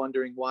 And then we're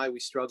wondering why we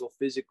struggle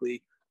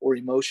physically or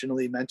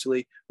emotionally,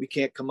 mentally. We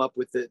can't come up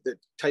with the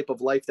type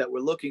of life that we're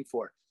looking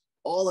for.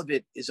 All of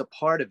it is a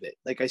part of it.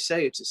 Like I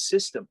say, it's a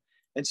system.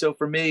 And so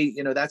for me,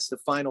 that's the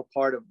final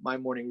part of my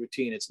morning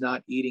routine. It's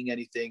not eating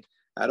anything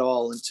at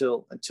all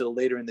until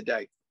later in the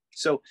day.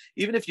 So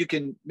even if you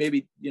can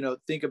maybe,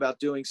 think about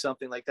doing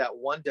something like that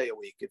one day a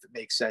week, if it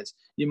makes sense,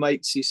 you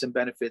might see some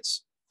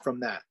benefits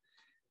from that.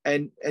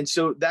 And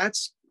so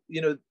that's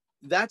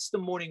the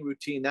morning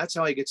routine. That's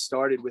how I get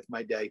started with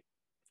my day.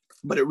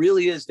 But it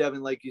really is,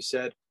 Devin, like you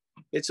said,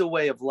 it's a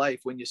way of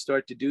life when you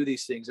start to do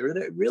these things. Or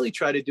really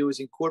try to do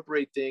is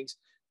incorporate things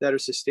that are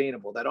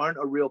sustainable, that aren't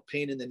a real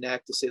pain in the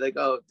neck to say like,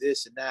 oh,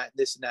 this and that.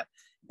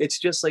 It's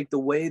just like the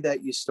way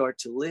that you start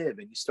to live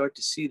and you start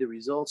to see the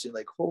results. You're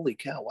like, holy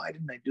cow, why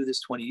didn't I do this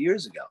 20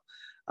 years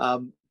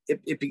ago?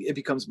 It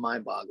becomes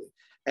mind boggling.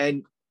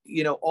 And,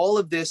 all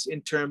of this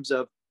in terms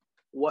of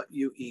what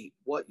you eat,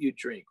 what you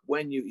drink,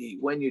 when you eat,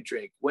 when you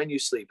drink, when you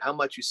sleep, how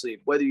much you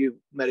sleep, whether you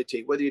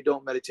meditate, whether you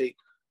don't meditate,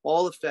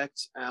 all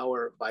affects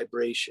our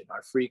vibration,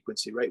 our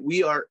frequency, right?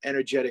 We are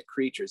energetic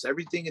creatures.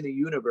 Everything in the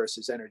universe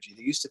is energy.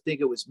 They used to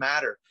think it was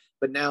matter,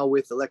 but now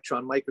with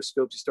electron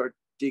microscopes, you start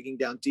digging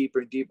down deeper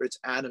and deeper. It's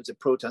atoms and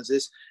protons,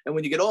 and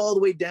when you get all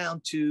the way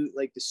down to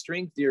like the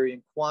string theory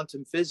and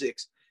quantum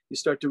physics, you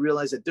start to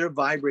realize that they're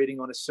vibrating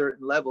on a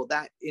certain level.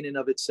 That in and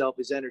of itself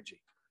is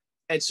energy.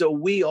 And so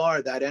we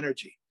are that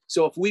energy.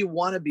 So if we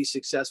want to be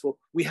successful,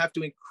 we have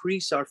to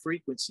increase our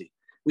frequency.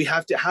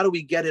 How do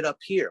we get it up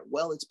here?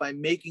 Well, it's by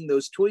making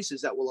those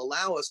choices that will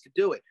allow us to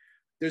do it.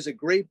 There's a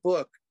great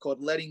book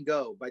called Letting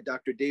Go by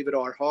Dr. David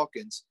R.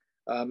 Hawkins.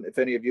 If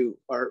any of you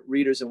are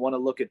readers and want to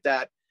look at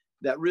that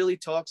really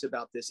talks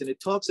about this. And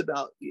it talks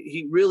about,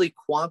 he really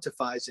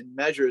quantifies and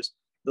measures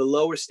the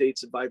lower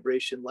states of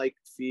vibration like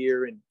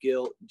fear and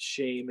guilt and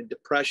shame and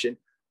depression,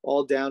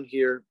 all down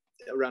here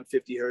around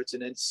 50 hertz,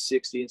 and then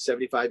 60 and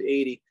 75,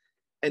 80.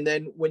 And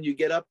then when you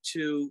get up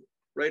to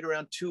right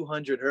around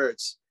 200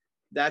 hertz,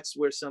 that's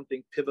where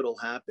something pivotal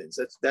happens.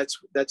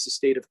 That's a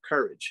state of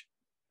courage.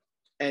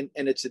 And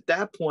it's at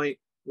that point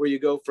where you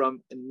go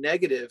from a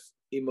negative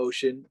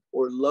emotion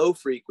or low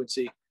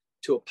frequency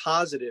to a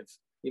positive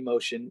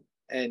emotion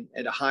and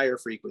a higher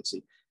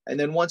frequency. And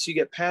then once you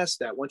get past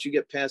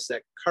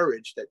that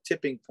courage, that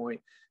tipping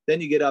point,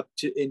 then you get up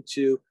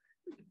into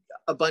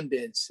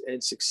abundance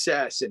and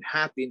success and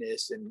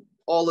happiness and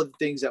all of the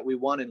things that we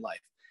want in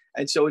life.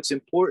 And so it's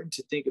important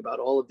to think about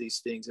all of these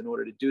things in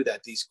order to do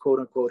that. These quote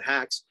unquote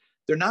hacks,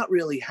 they're not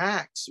really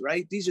hacks,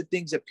 right? These are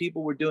things that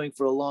people were doing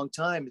for a long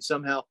time. And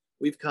somehow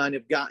we've kind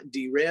of gotten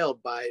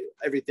derailed by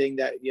everything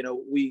that,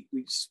 we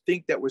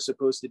think that we're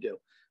supposed to do.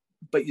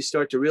 But you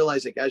start to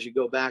realize, like, as you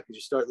go back, as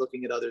you start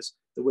looking at others,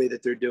 the way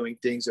that they're doing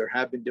things or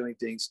have been doing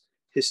things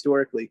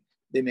historically,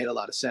 they made a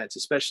lot of sense,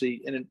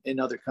 especially in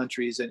other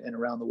countries and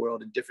around the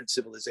world in different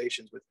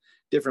civilizations with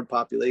different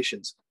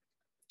populations.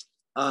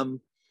 The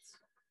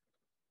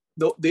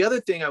other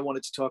thing I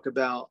wanted to talk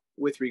about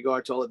with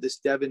regard to all of this,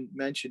 Devin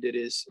mentioned it,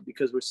 is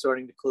because we're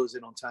starting to close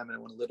in on time and I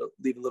want to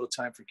leave a little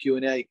time for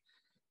Q&A,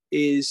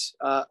 is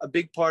a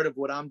big part of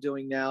what I'm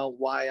doing now,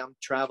 why I'm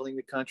traveling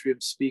the country,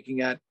 I'm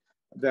speaking at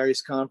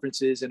various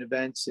conferences and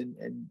events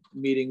and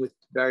meeting with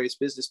various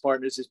business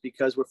partners, is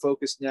because we're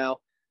focused now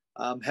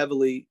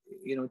heavily,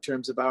 in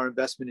terms of our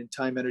investment in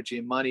time, energy,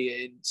 and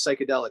money in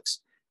psychedelics.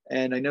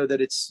 And I know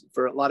that it's,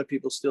 for a lot of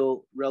people,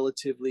 still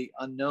relatively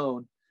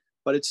unknown,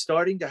 but it's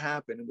starting to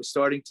happen. And we're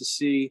starting to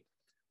see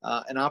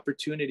an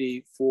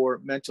opportunity for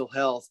mental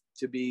health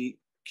to be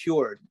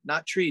cured,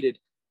 not treated,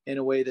 in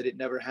a way that it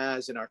never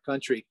has in our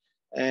country.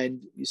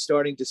 And you're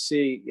starting to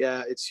see,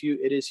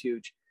 it is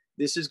huge.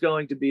 This is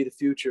going to be the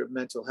future of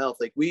mental health.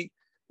 Like we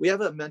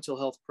have a mental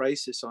health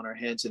crisis on our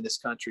hands in this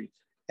country.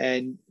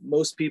 And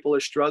most people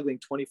are struggling.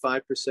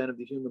 25% of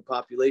the human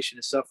population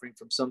is suffering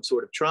from some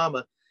sort of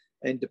trauma.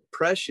 And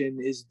depression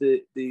is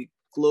the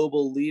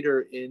global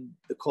leader in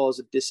the cause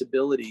of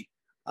disability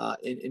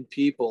in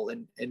people.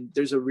 And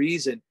there's a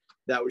reason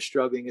that we're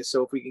struggling. And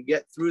so if we can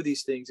get through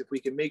these things, if we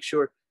can make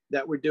sure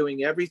that we're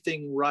doing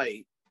everything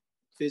right,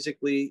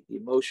 physically,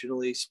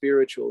 emotionally,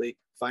 spiritually,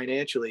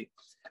 financially,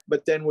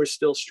 but then we're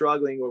still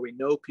struggling, or we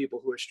know people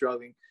who are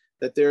struggling,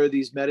 that there are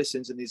these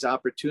medicines and these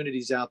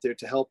opportunities out there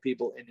to help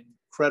people in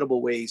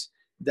incredible ways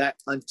that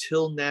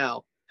until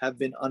now have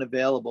been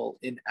unavailable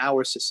in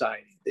our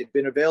society. They've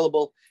been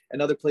available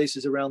in other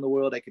places around the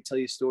world. I could tell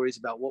you stories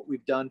about what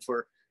we've done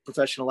for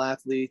professional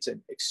athletes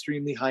and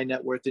extremely high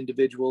net worth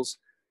individuals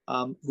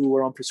who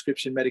are on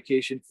prescription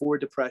medication for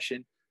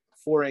depression,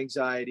 for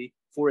anxiety,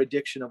 for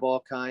addiction of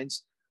all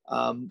kinds,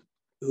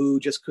 who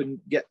just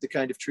couldn't get the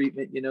kind of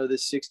treatment, the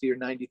 $60,000 or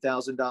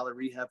 $90,000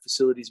 rehab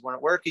facilities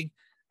weren't working.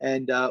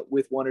 And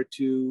with one or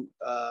two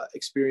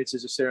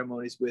experiences or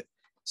ceremonies with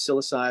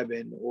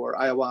psilocybin or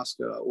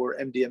ayahuasca or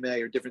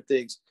MDMA or different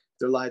things,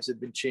 their lives have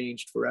been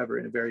changed forever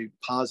in a very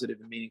positive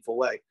and meaningful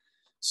way.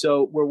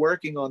 So we're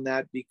working on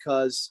that,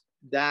 because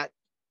that,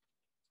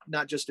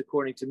 not just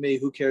according to me,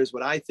 who cares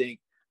what I think,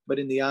 but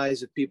in the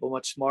eyes of people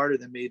much smarter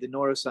than me, the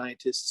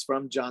neuroscientists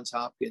from Johns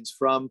Hopkins,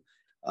 from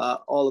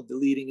all of the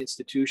leading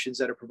institutions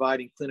that are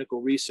providing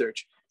clinical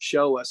research,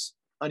 show us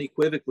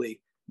unequivocally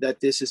that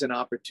this is an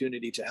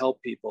opportunity to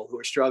help people who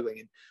are struggling.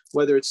 And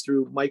whether it's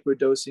through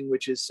microdosing,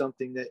 which is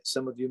something that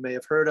some of you may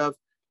have heard of,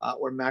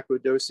 or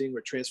macrodosing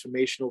or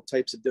transformational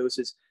types of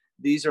doses,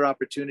 these are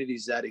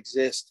opportunities that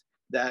exist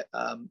that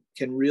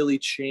can really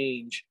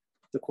change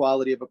the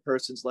quality of a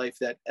person's life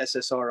that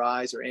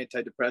SSRIs or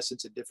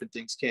antidepressants and different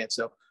things can't.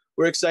 So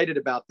we're excited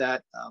about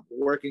that.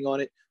 We're working on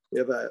it. We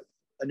have a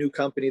new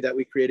company that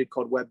we created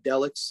called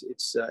Webdelics.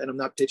 It's, and I'm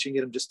not pitching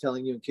it, I'm just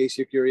telling you in case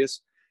you're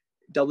curious.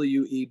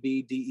 WEBDELICS,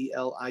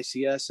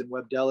 and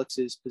Webdelics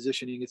is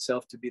positioning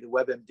itself to be the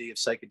WebMD of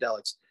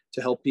psychedelics,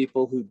 to help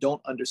people who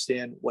don't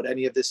understand what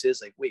any of this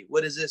is. Like, wait,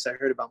 what is this? I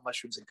heard about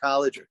mushrooms in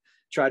college or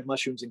tried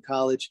mushrooms in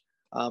college,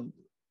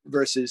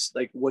 versus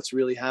like what's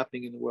really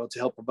happening in the world, to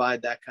help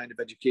provide that kind of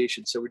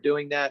education. So we're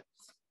doing that,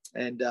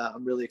 and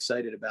I'm really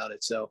excited about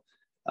it. So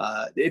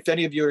if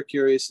any of you are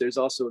curious, there's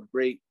also a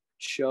great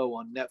show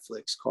on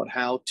Netflix called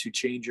How to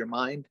Change Your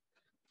Mind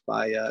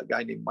by a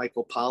guy named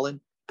Michael Pollan.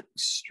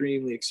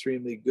 Extremely,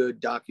 extremely good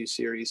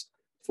docuseries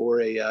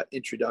for a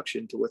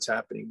introduction to what's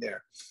happening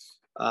there.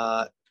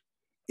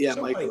 Yeah,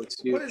 so Michael,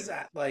 it's huge. What is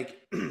that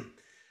like?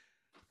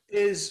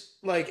 Is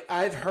like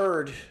I've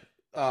heard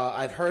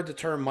the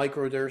term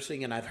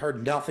microdosing, and I've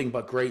heard nothing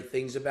but great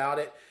things about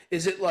it.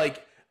 Is it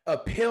like a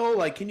pill?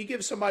 Like, can you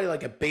give somebody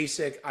like a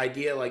basic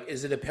idea? Like,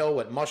 is it a pill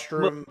with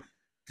mushroom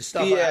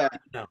stuff? Yeah.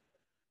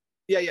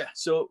 Yeah.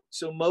 So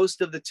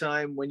most of the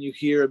time when you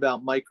hear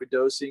about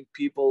microdosing,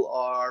 people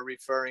are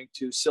referring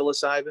to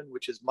psilocybin,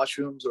 which is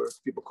mushrooms, or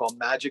people call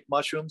magic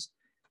mushrooms.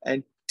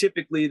 And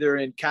typically they're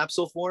in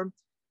capsule form,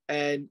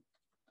 and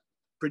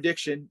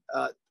prediction,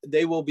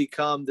 they will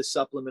become the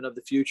supplement of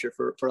the future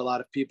for a lot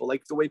of people.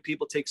 Like the way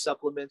people take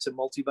supplements and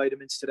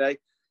multivitamins today,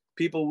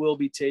 people will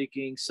be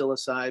taking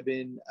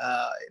psilocybin,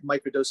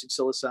 microdosing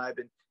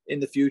psilocybin in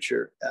the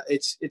future.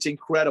 It's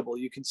incredible.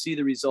 You can see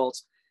the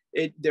results.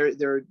 there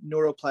are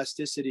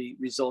neuroplasticity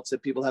results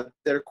that people have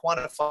that are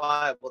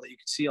quantifiable, that you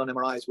can see on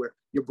MRIs, where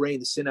your brain,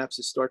 the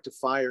synapses start to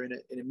fire in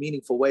a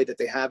meaningful way that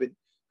they haven't,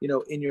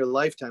 in your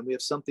lifetime. We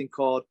have something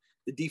called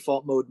the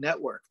default mode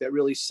network that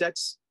really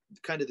sets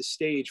kind of the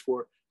stage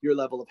for your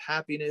level of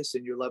happiness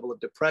and your level of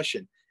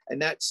depression.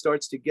 And that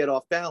starts to get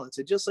off balance.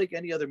 And just like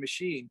any other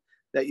machine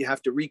that you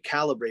have to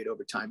recalibrate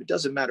over time, it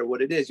doesn't matter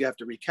what it is, you have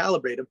to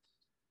recalibrate them.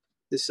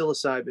 The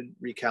psilocybin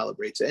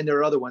recalibrates, and there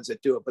are other ones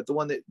that do it, but the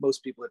one that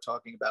most people are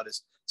talking about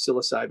is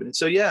psilocybin. And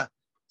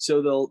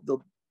so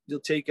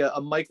they'll take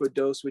a micro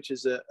dose, which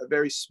is a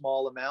very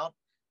small amount.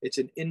 It's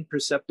an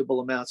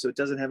imperceptible amount, so it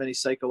doesn't have any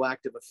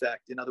psychoactive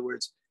effect. In other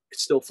words, you could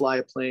still fly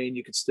a plane,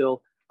 you could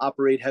still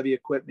operate heavy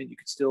equipment, you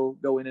could still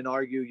go in and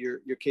argue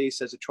your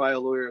case as a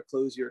trial lawyer, or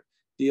close your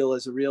deal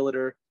as a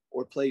realtor,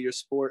 or play your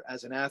sport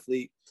as an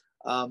athlete.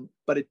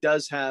 But it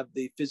does have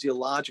the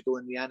physiological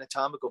and the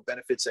anatomical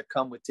benefits that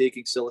come with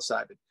taking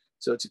psilocybin.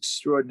 So it's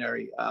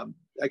extraordinary. I'll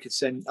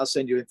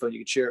send you info. You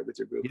can share it with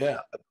your group. Yeah.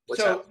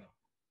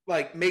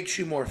 Like makes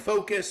you more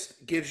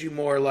focused, gives you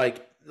more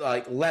like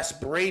less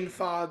brain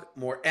fog,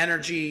 more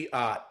energy,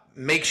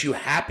 makes you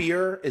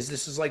happier.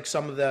 This is like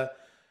some of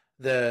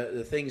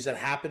the things that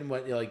happen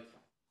when I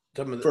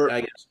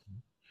guess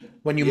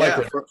when you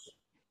microdose.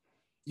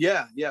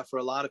 For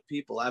a lot of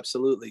people,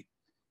 absolutely.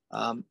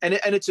 And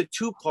it's a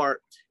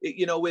two-part,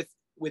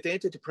 with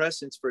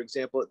antidepressants, for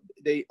example,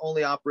 they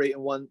only operate in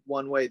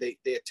one way.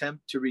 They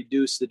attempt to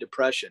reduce the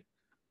depression.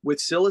 With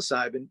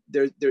psilocybin,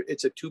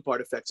 it's a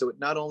two-part effect. So it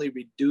not only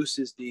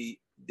reduces the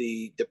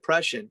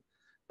depression,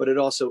 but it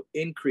also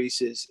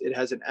increases, it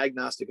has an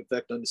agnostic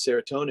effect on the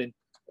serotonin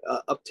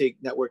uptake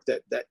network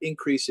that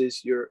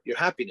increases your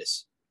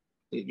happiness,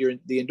 the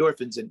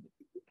endorphins, and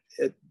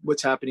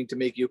what's happening to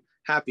make you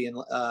happy and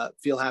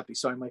feel happy.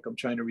 Sorry, Mike, I'm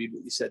trying to read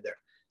what you said there.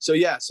 So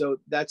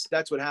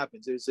that's what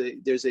happens.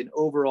 There's an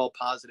overall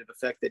positive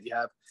effect that you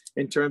have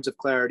in terms of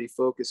clarity,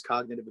 focus,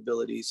 cognitive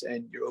abilities,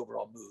 and your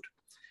overall mood.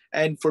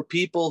 And for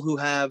people who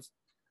have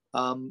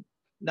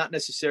not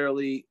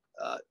necessarily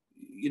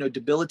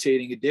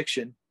debilitating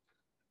addiction,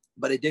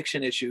 but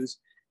addiction issues,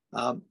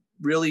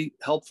 really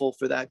helpful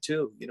for that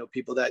too.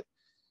 People that,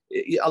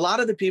 a lot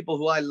of the people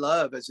who I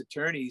love as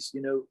attorneys,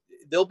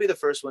 they'll be the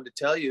first one to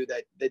tell you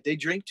that they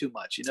drink too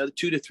much.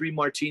 2 to 3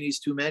 martinis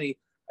too many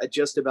at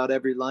just about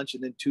every lunch,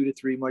 and then 2 to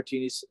 3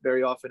 martinis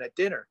very often at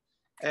dinner.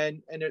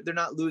 And they're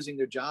not losing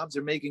their jobs.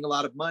 They're making a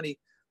lot of money,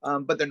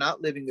 but they're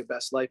not living their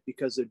best life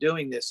because they're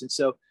doing this. And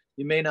so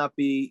you may not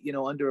be,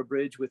 under a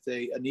bridge with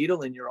a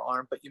needle in your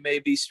arm, but you may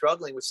be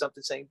struggling with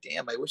something, saying,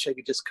 damn, I wish I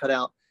could just cut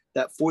out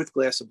that 4th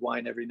glass of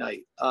wine every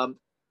night.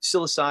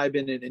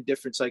 Psilocybin and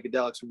different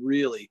psychedelics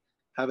really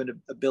have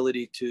an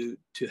ability to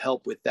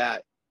help with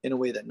that in a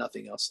way that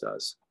nothing else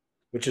does.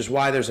 Which is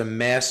why there's a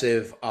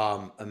massive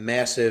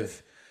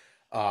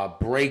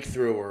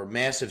breakthrough or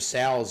massive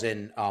sales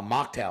in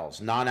mocktails,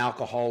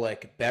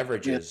 non-alcoholic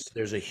beverages. Yeah.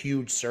 There's a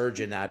huge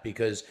surge in that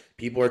because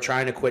people are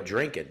trying to quit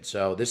drinking.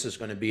 So this is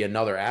going to be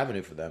another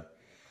avenue for them.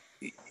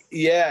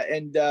 Yeah,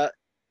 and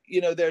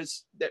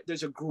there's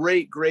a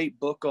great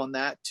book on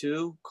that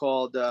too,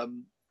 called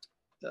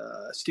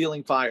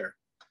Stealing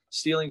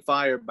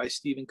Fire by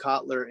Stephen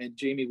Kotler, and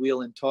Jamie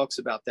Whelan talks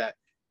about that.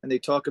 And they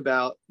talk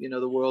about,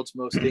 the world's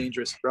most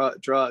dangerous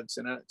drugs.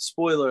 And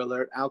spoiler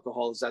alert,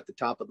 alcohol is at the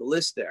top of the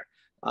list there.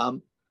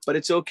 But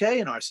it's okay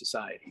in our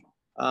society.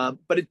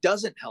 But it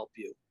doesn't help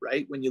you,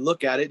 right? When you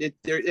look at it,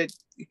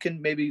 it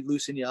can maybe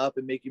loosen you up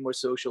and make you more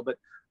social. But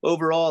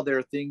overall, there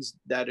are things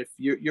that if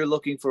you're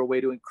looking for a way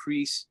to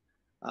increase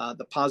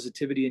the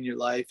positivity in your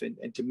life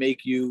and to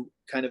make you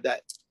kind of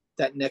that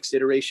next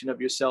iteration of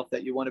yourself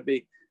that you want to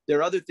be, there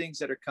are other things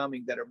that are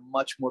coming that are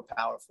much more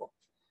powerful.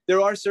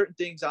 There are certain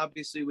things,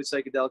 obviously, with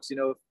psychedelics,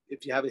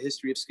 if you have a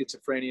history of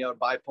schizophrenia or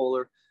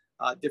bipolar,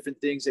 different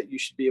things that you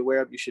should be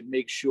aware of. You should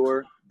make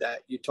sure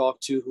that you talk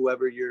to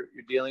whoever you're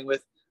dealing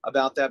with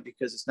about that,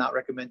 because it's not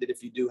recommended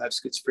if you do have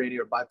schizophrenia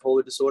or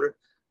bipolar disorder.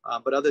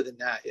 But other than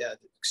that,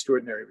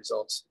 extraordinary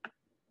results.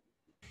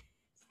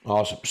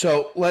 Awesome.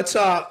 So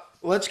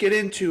let's get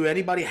into,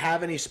 anybody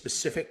have any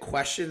specific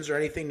questions or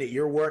anything that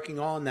you're working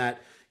on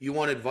that you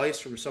want advice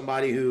from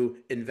somebody who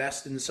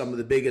invests in some of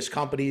the biggest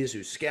companies,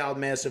 who scaled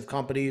massive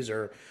companies,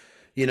 or,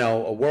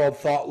 a world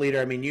thought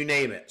leader? I mean, you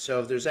name it. So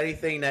if there's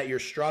anything that you're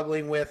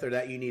struggling with or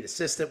that you need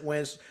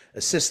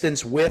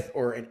assistance with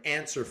or an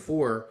answer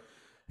for,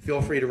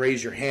 feel free to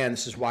raise your hand.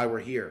 This is why we're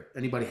here.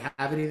 Anybody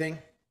have anything?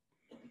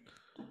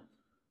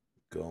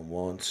 Going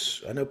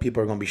once. I know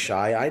people are going to be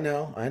shy. I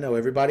know.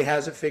 Everybody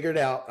has it figured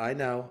out. I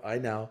know.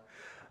 All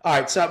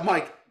right. So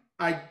Mike,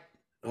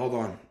 hold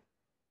on.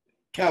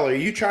 Kelly, are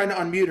you trying to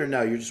unmute or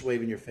no? You're just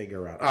waving your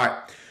finger around. All right.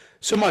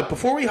 So Mike,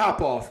 before we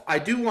hop off, I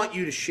do want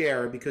you to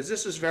share, because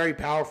this is very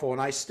powerful,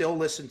 and I still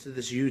listen to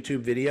this YouTube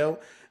video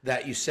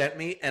that you sent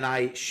me, and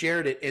I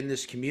shared it in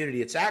this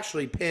community. It's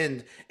actually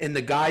pinned in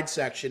the guide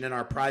section in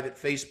our private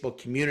Facebook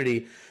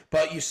community.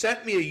 But you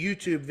sent me a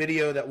YouTube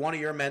video that one of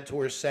your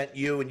mentors sent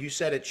you, and you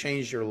said it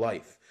changed your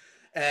life.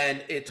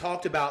 And it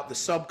talked about the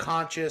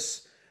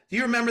subconscious. Do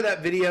you remember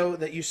that video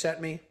that you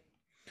sent me?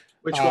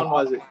 Which one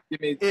was it?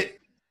 Give me.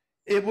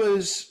 It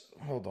was,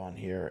 hold on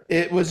here.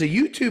 It was a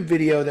YouTube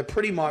video that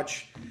pretty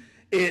much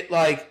it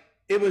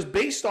was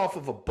based off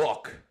of a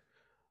book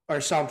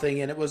or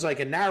something, and it was like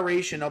a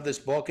narration of this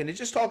book, and it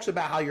just talks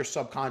about how your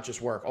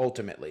subconscious work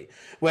ultimately.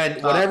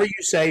 When whatever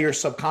you say, your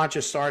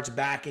subconscious starts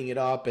backing it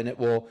up, and it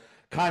will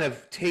kind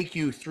of take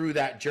you through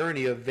that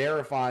journey of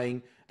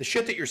verifying the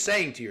shit that you're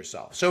saying to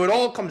yourself. So it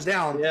all comes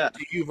down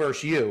to you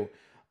versus you.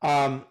 But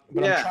I'm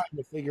trying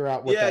to figure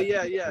out what that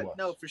was.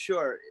 No, for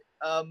sure.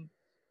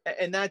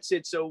 And that's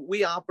it. So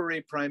we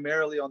operate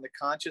primarily on the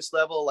conscious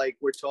level, like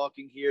we're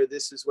talking here,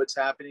 this is what's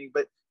happening,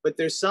 but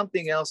there's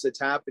something else that's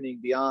happening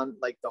beyond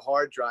like the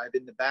hard drive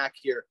in the back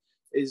here,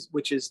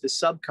 which is the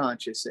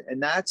subconscious.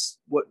 And that's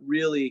what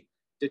really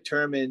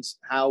determines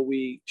how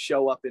we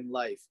show up in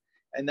life.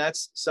 And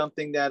that's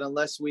something that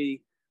unless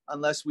we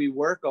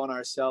work on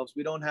ourselves,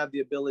 we don't have the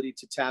ability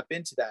to tap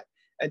into that.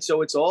 And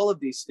so it's all of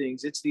these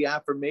things. It's the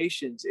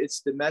affirmations, it's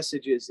the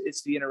messages,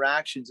 it's the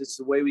interactions, it's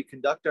the way we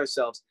conduct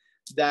ourselves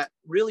that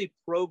really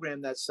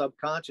program that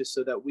subconscious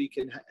so that we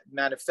can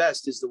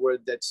manifest, is the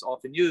word that's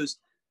often used,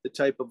 the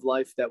type of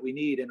life that we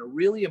need. And a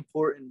really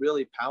important,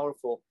 really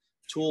powerful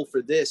tool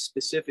for this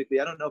specifically,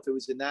 I don't know if it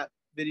was in that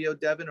video,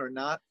 Devin, or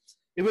not.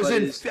 It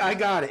was I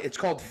got it. It's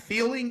called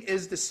Feeling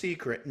is the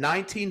Secret,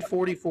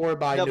 1944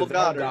 by Neville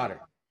Goddard.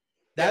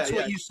 That's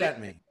what you sent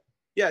me.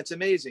 Yeah, it's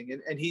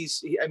amazing. And he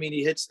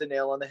hits the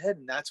nail on the head,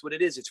 and that's what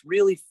it is. It's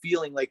really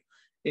feeling like,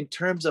 in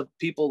terms of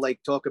people like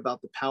talk about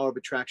the power of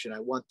attraction. I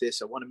want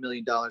this, I want $1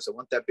 million. I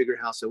want that bigger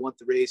house. I want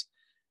the raise.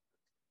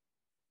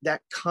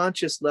 That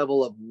conscious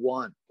level of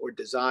want or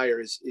desire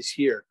is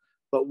here,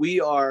 but we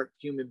are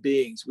human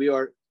beings. We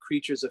are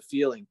creatures of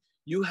feeling.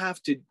 You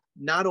have to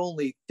not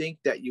only think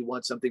that you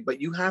want something, but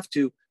you have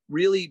to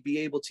really be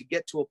able to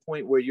get to a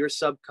point where your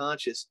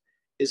subconscious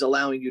is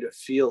allowing you to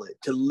feel it,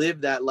 to live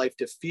that life,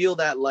 to feel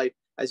that life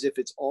as if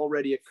it's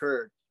already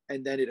occurred,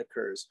 and then it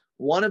occurs.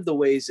 One of the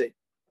ways that,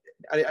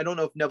 I don't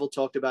know if Neville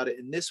talked about it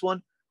in this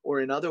one or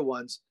in other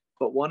ones,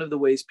 but one of the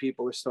ways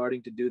people are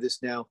starting to do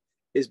this now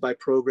is by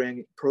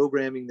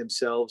programming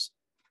themselves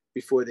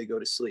before they go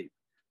to sleep.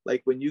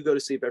 Like when you go to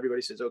sleep,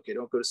 everybody says, okay,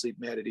 don't go to sleep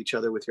mad at each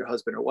other with your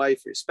husband or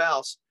wife or your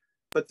spouse.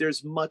 But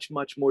there's much,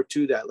 much more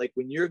to that. Like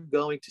when you're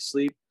going to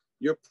sleep,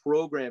 you're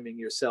programming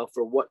yourself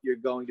for what you're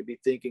going to be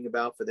thinking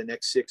about for the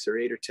next 6 or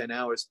 8 or 10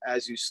 hours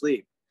as you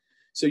sleep.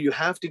 So you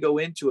have to go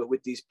into it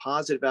with these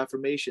positive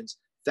affirmations,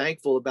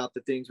 thankful about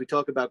the things. We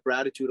talk about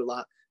gratitude a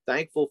lot,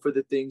 thankful for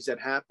the things that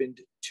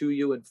happened to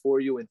you and for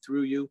you and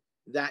through you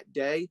that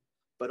day,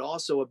 but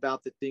also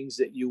about the things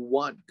that you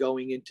want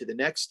going into the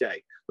next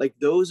day. Like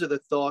those are the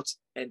thoughts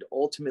and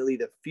ultimately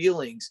the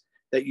feelings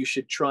that you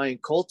should try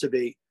and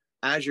cultivate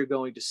as you're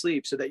going to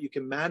sleep so that you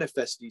can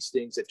manifest these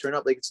things that turn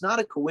up. Like it's not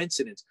a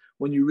coincidence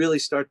when you really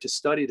start to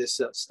study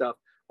this stuff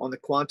on the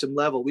quantum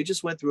level. We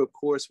just went through a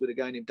course with a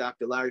guy named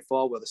Dr. Larry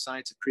Falwell, The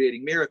Science of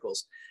Creating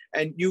Miracles.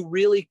 And you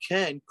really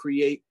can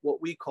create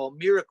what we call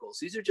miracles.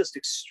 These are just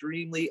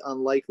extremely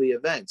unlikely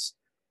events.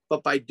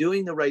 But by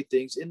doing the right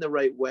things in the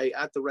right way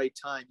at the right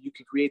time, you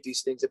can create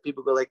these things that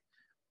people go like,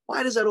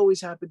 why does that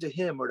always happen to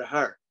him or to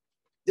her?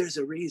 There's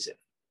a reason.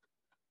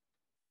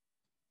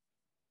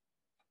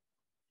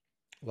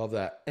 Love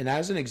that. And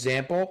as an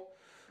example,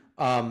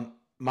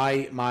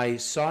 my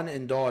son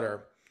and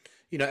daughter,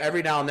 you know,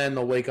 every now and then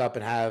they'll wake up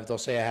and they'll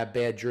say I have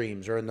bad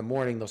dreams, or in the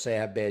morning they'll say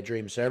I have bad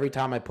dreams. So every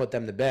time I put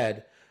them to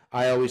bed,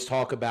 I always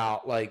talk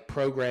about like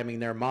programming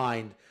their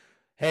mind.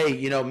 Hey,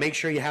 you know, make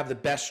sure you have the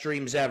best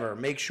dreams ever.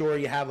 Make sure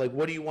you have like,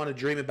 what do you want to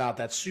dream about?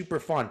 That's super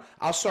fun.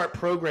 I'll start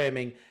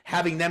programming,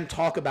 having them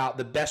talk about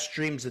the best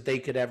dreams that they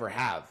could ever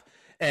have.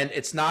 And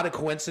it's not a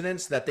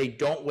coincidence that they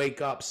don't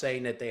wake up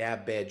saying that they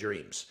have bad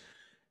dreams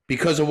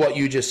because of what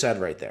you just said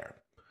right there.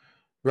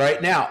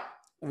 Right now,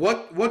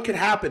 what could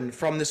happen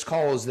from this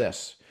call is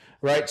this,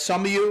 right?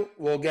 Some of you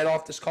will get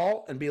off this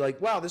call and be like,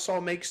 wow, this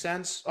all makes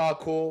sense.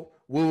 Cool.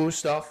 Woo-woo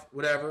stuff,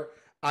 whatever.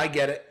 I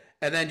get it.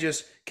 And then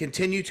just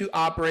continue to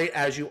operate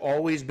as you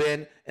always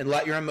been and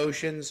let your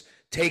emotions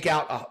take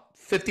out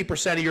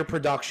 50% of your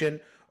production,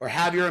 or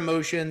have your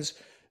emotions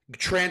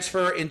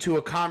transfer into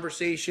a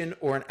conversation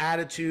or an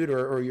attitude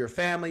or your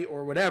family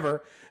or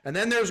whatever. And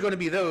then there's going to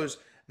be those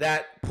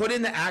that put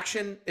into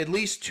action at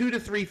least 2 to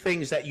 3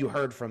 things that you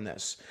heard from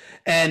this.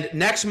 And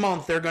next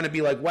month, they're going to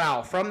be like,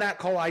 wow, from that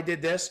call, I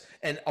did this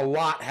and a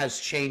lot has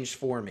changed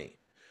for me,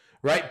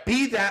 right?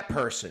 Be that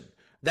person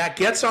that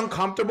gets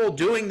uncomfortable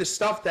doing the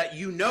stuff that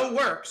you know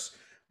works,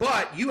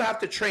 but you have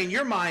to train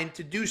your mind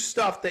to do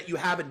stuff that you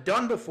haven't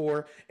done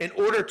before in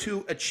order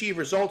to achieve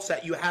results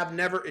that you have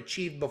never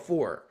achieved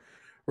before,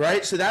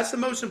 right? So that's the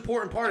most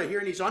important part of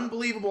hearing these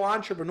unbelievable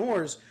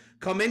entrepreneurs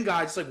come in,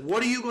 guys. It's like,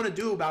 what are you going to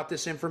do about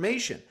this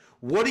information?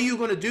 What are you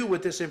going to do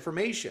with this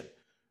information,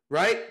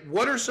 right?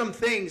 What are some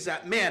things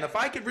that, man, if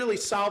I could really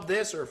solve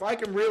this, or if I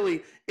can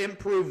really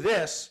improve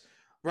this,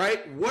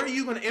 right? What are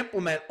you going to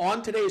implement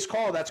on today's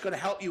call that's going to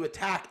help you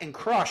attack and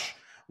crush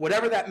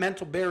whatever that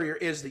mental barrier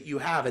is that you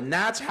have? And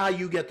that's how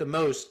you get the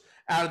most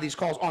out of these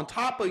calls, on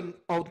top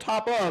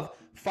of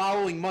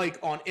following Mike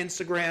on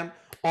Instagram,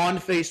 on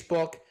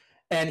Facebook,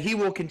 and he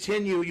will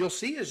continue. You'll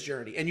see his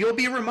journey, and you'll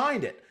be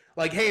reminded,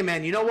 like, hey,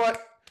 man, you know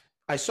what?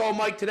 I saw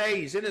Mike today.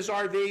 He's in his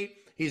RV.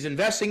 He's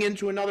investing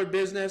into another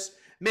business.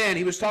 Man,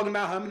 he was talking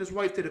about how him and his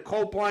wife did a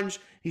cold plunge.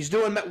 He's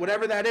doing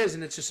whatever that is,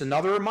 and it's just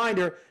another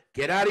reminder.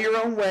 Get out of your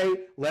own way.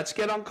 Let's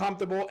get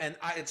uncomfortable, and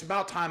it's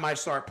about time I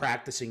start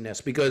practicing this,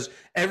 because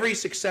every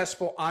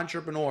successful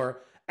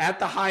entrepreneur at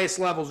the highest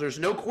levels, there's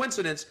no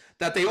coincidence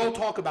that they all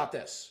talk about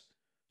this.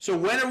 So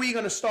when are we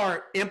going to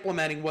start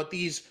implementing what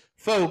these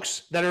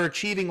folks that are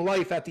achieving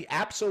life at the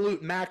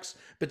absolute max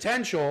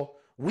potential?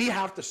 We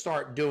have to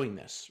start doing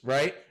this,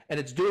 right? And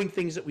it's doing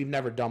things that we've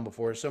never done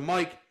before. So,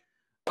 Mike,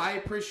 I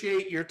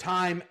appreciate your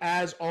time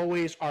as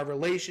always, our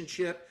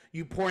relationship,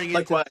 you pouring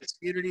into the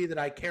community that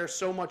I care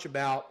so much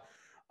about.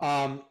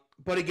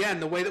 But again,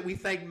 the way that we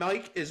thank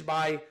Mike is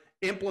by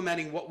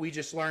implementing what we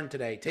just learned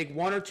today. Take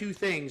one or two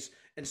things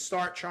and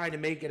start trying to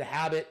make it a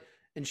habit,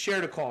 and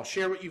share the call.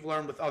 Share what you've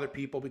learned with other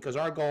people, because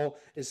our goal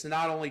is to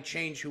not only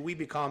change who we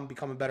become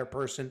a better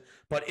person,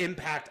 but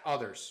impact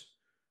others,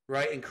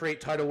 right? And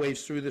create tidal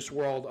waves through this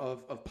world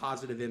of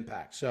positive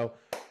impact. So,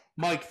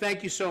 Mike,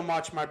 thank you so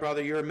much, my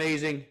brother. You're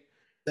amazing.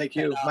 Thank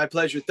you. My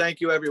pleasure.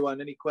 Thank you,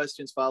 everyone. Any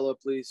questions, follow up,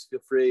 please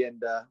feel free.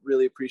 And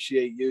really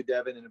appreciate you,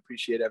 Devin, and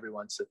appreciate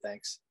everyone. So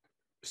thanks.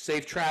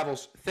 Safe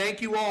travels. Thank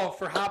you all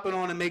for hopping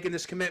on and making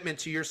this commitment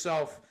to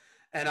yourself.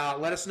 And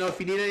let us know if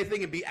you need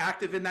anything, and be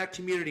active in that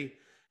community.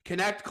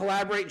 Connect,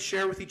 collaborate, and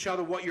share with each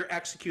other what you're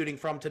executing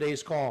from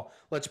today's call.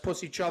 Let's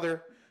push each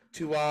other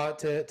to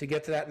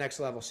get to that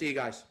next level. See you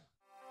guys.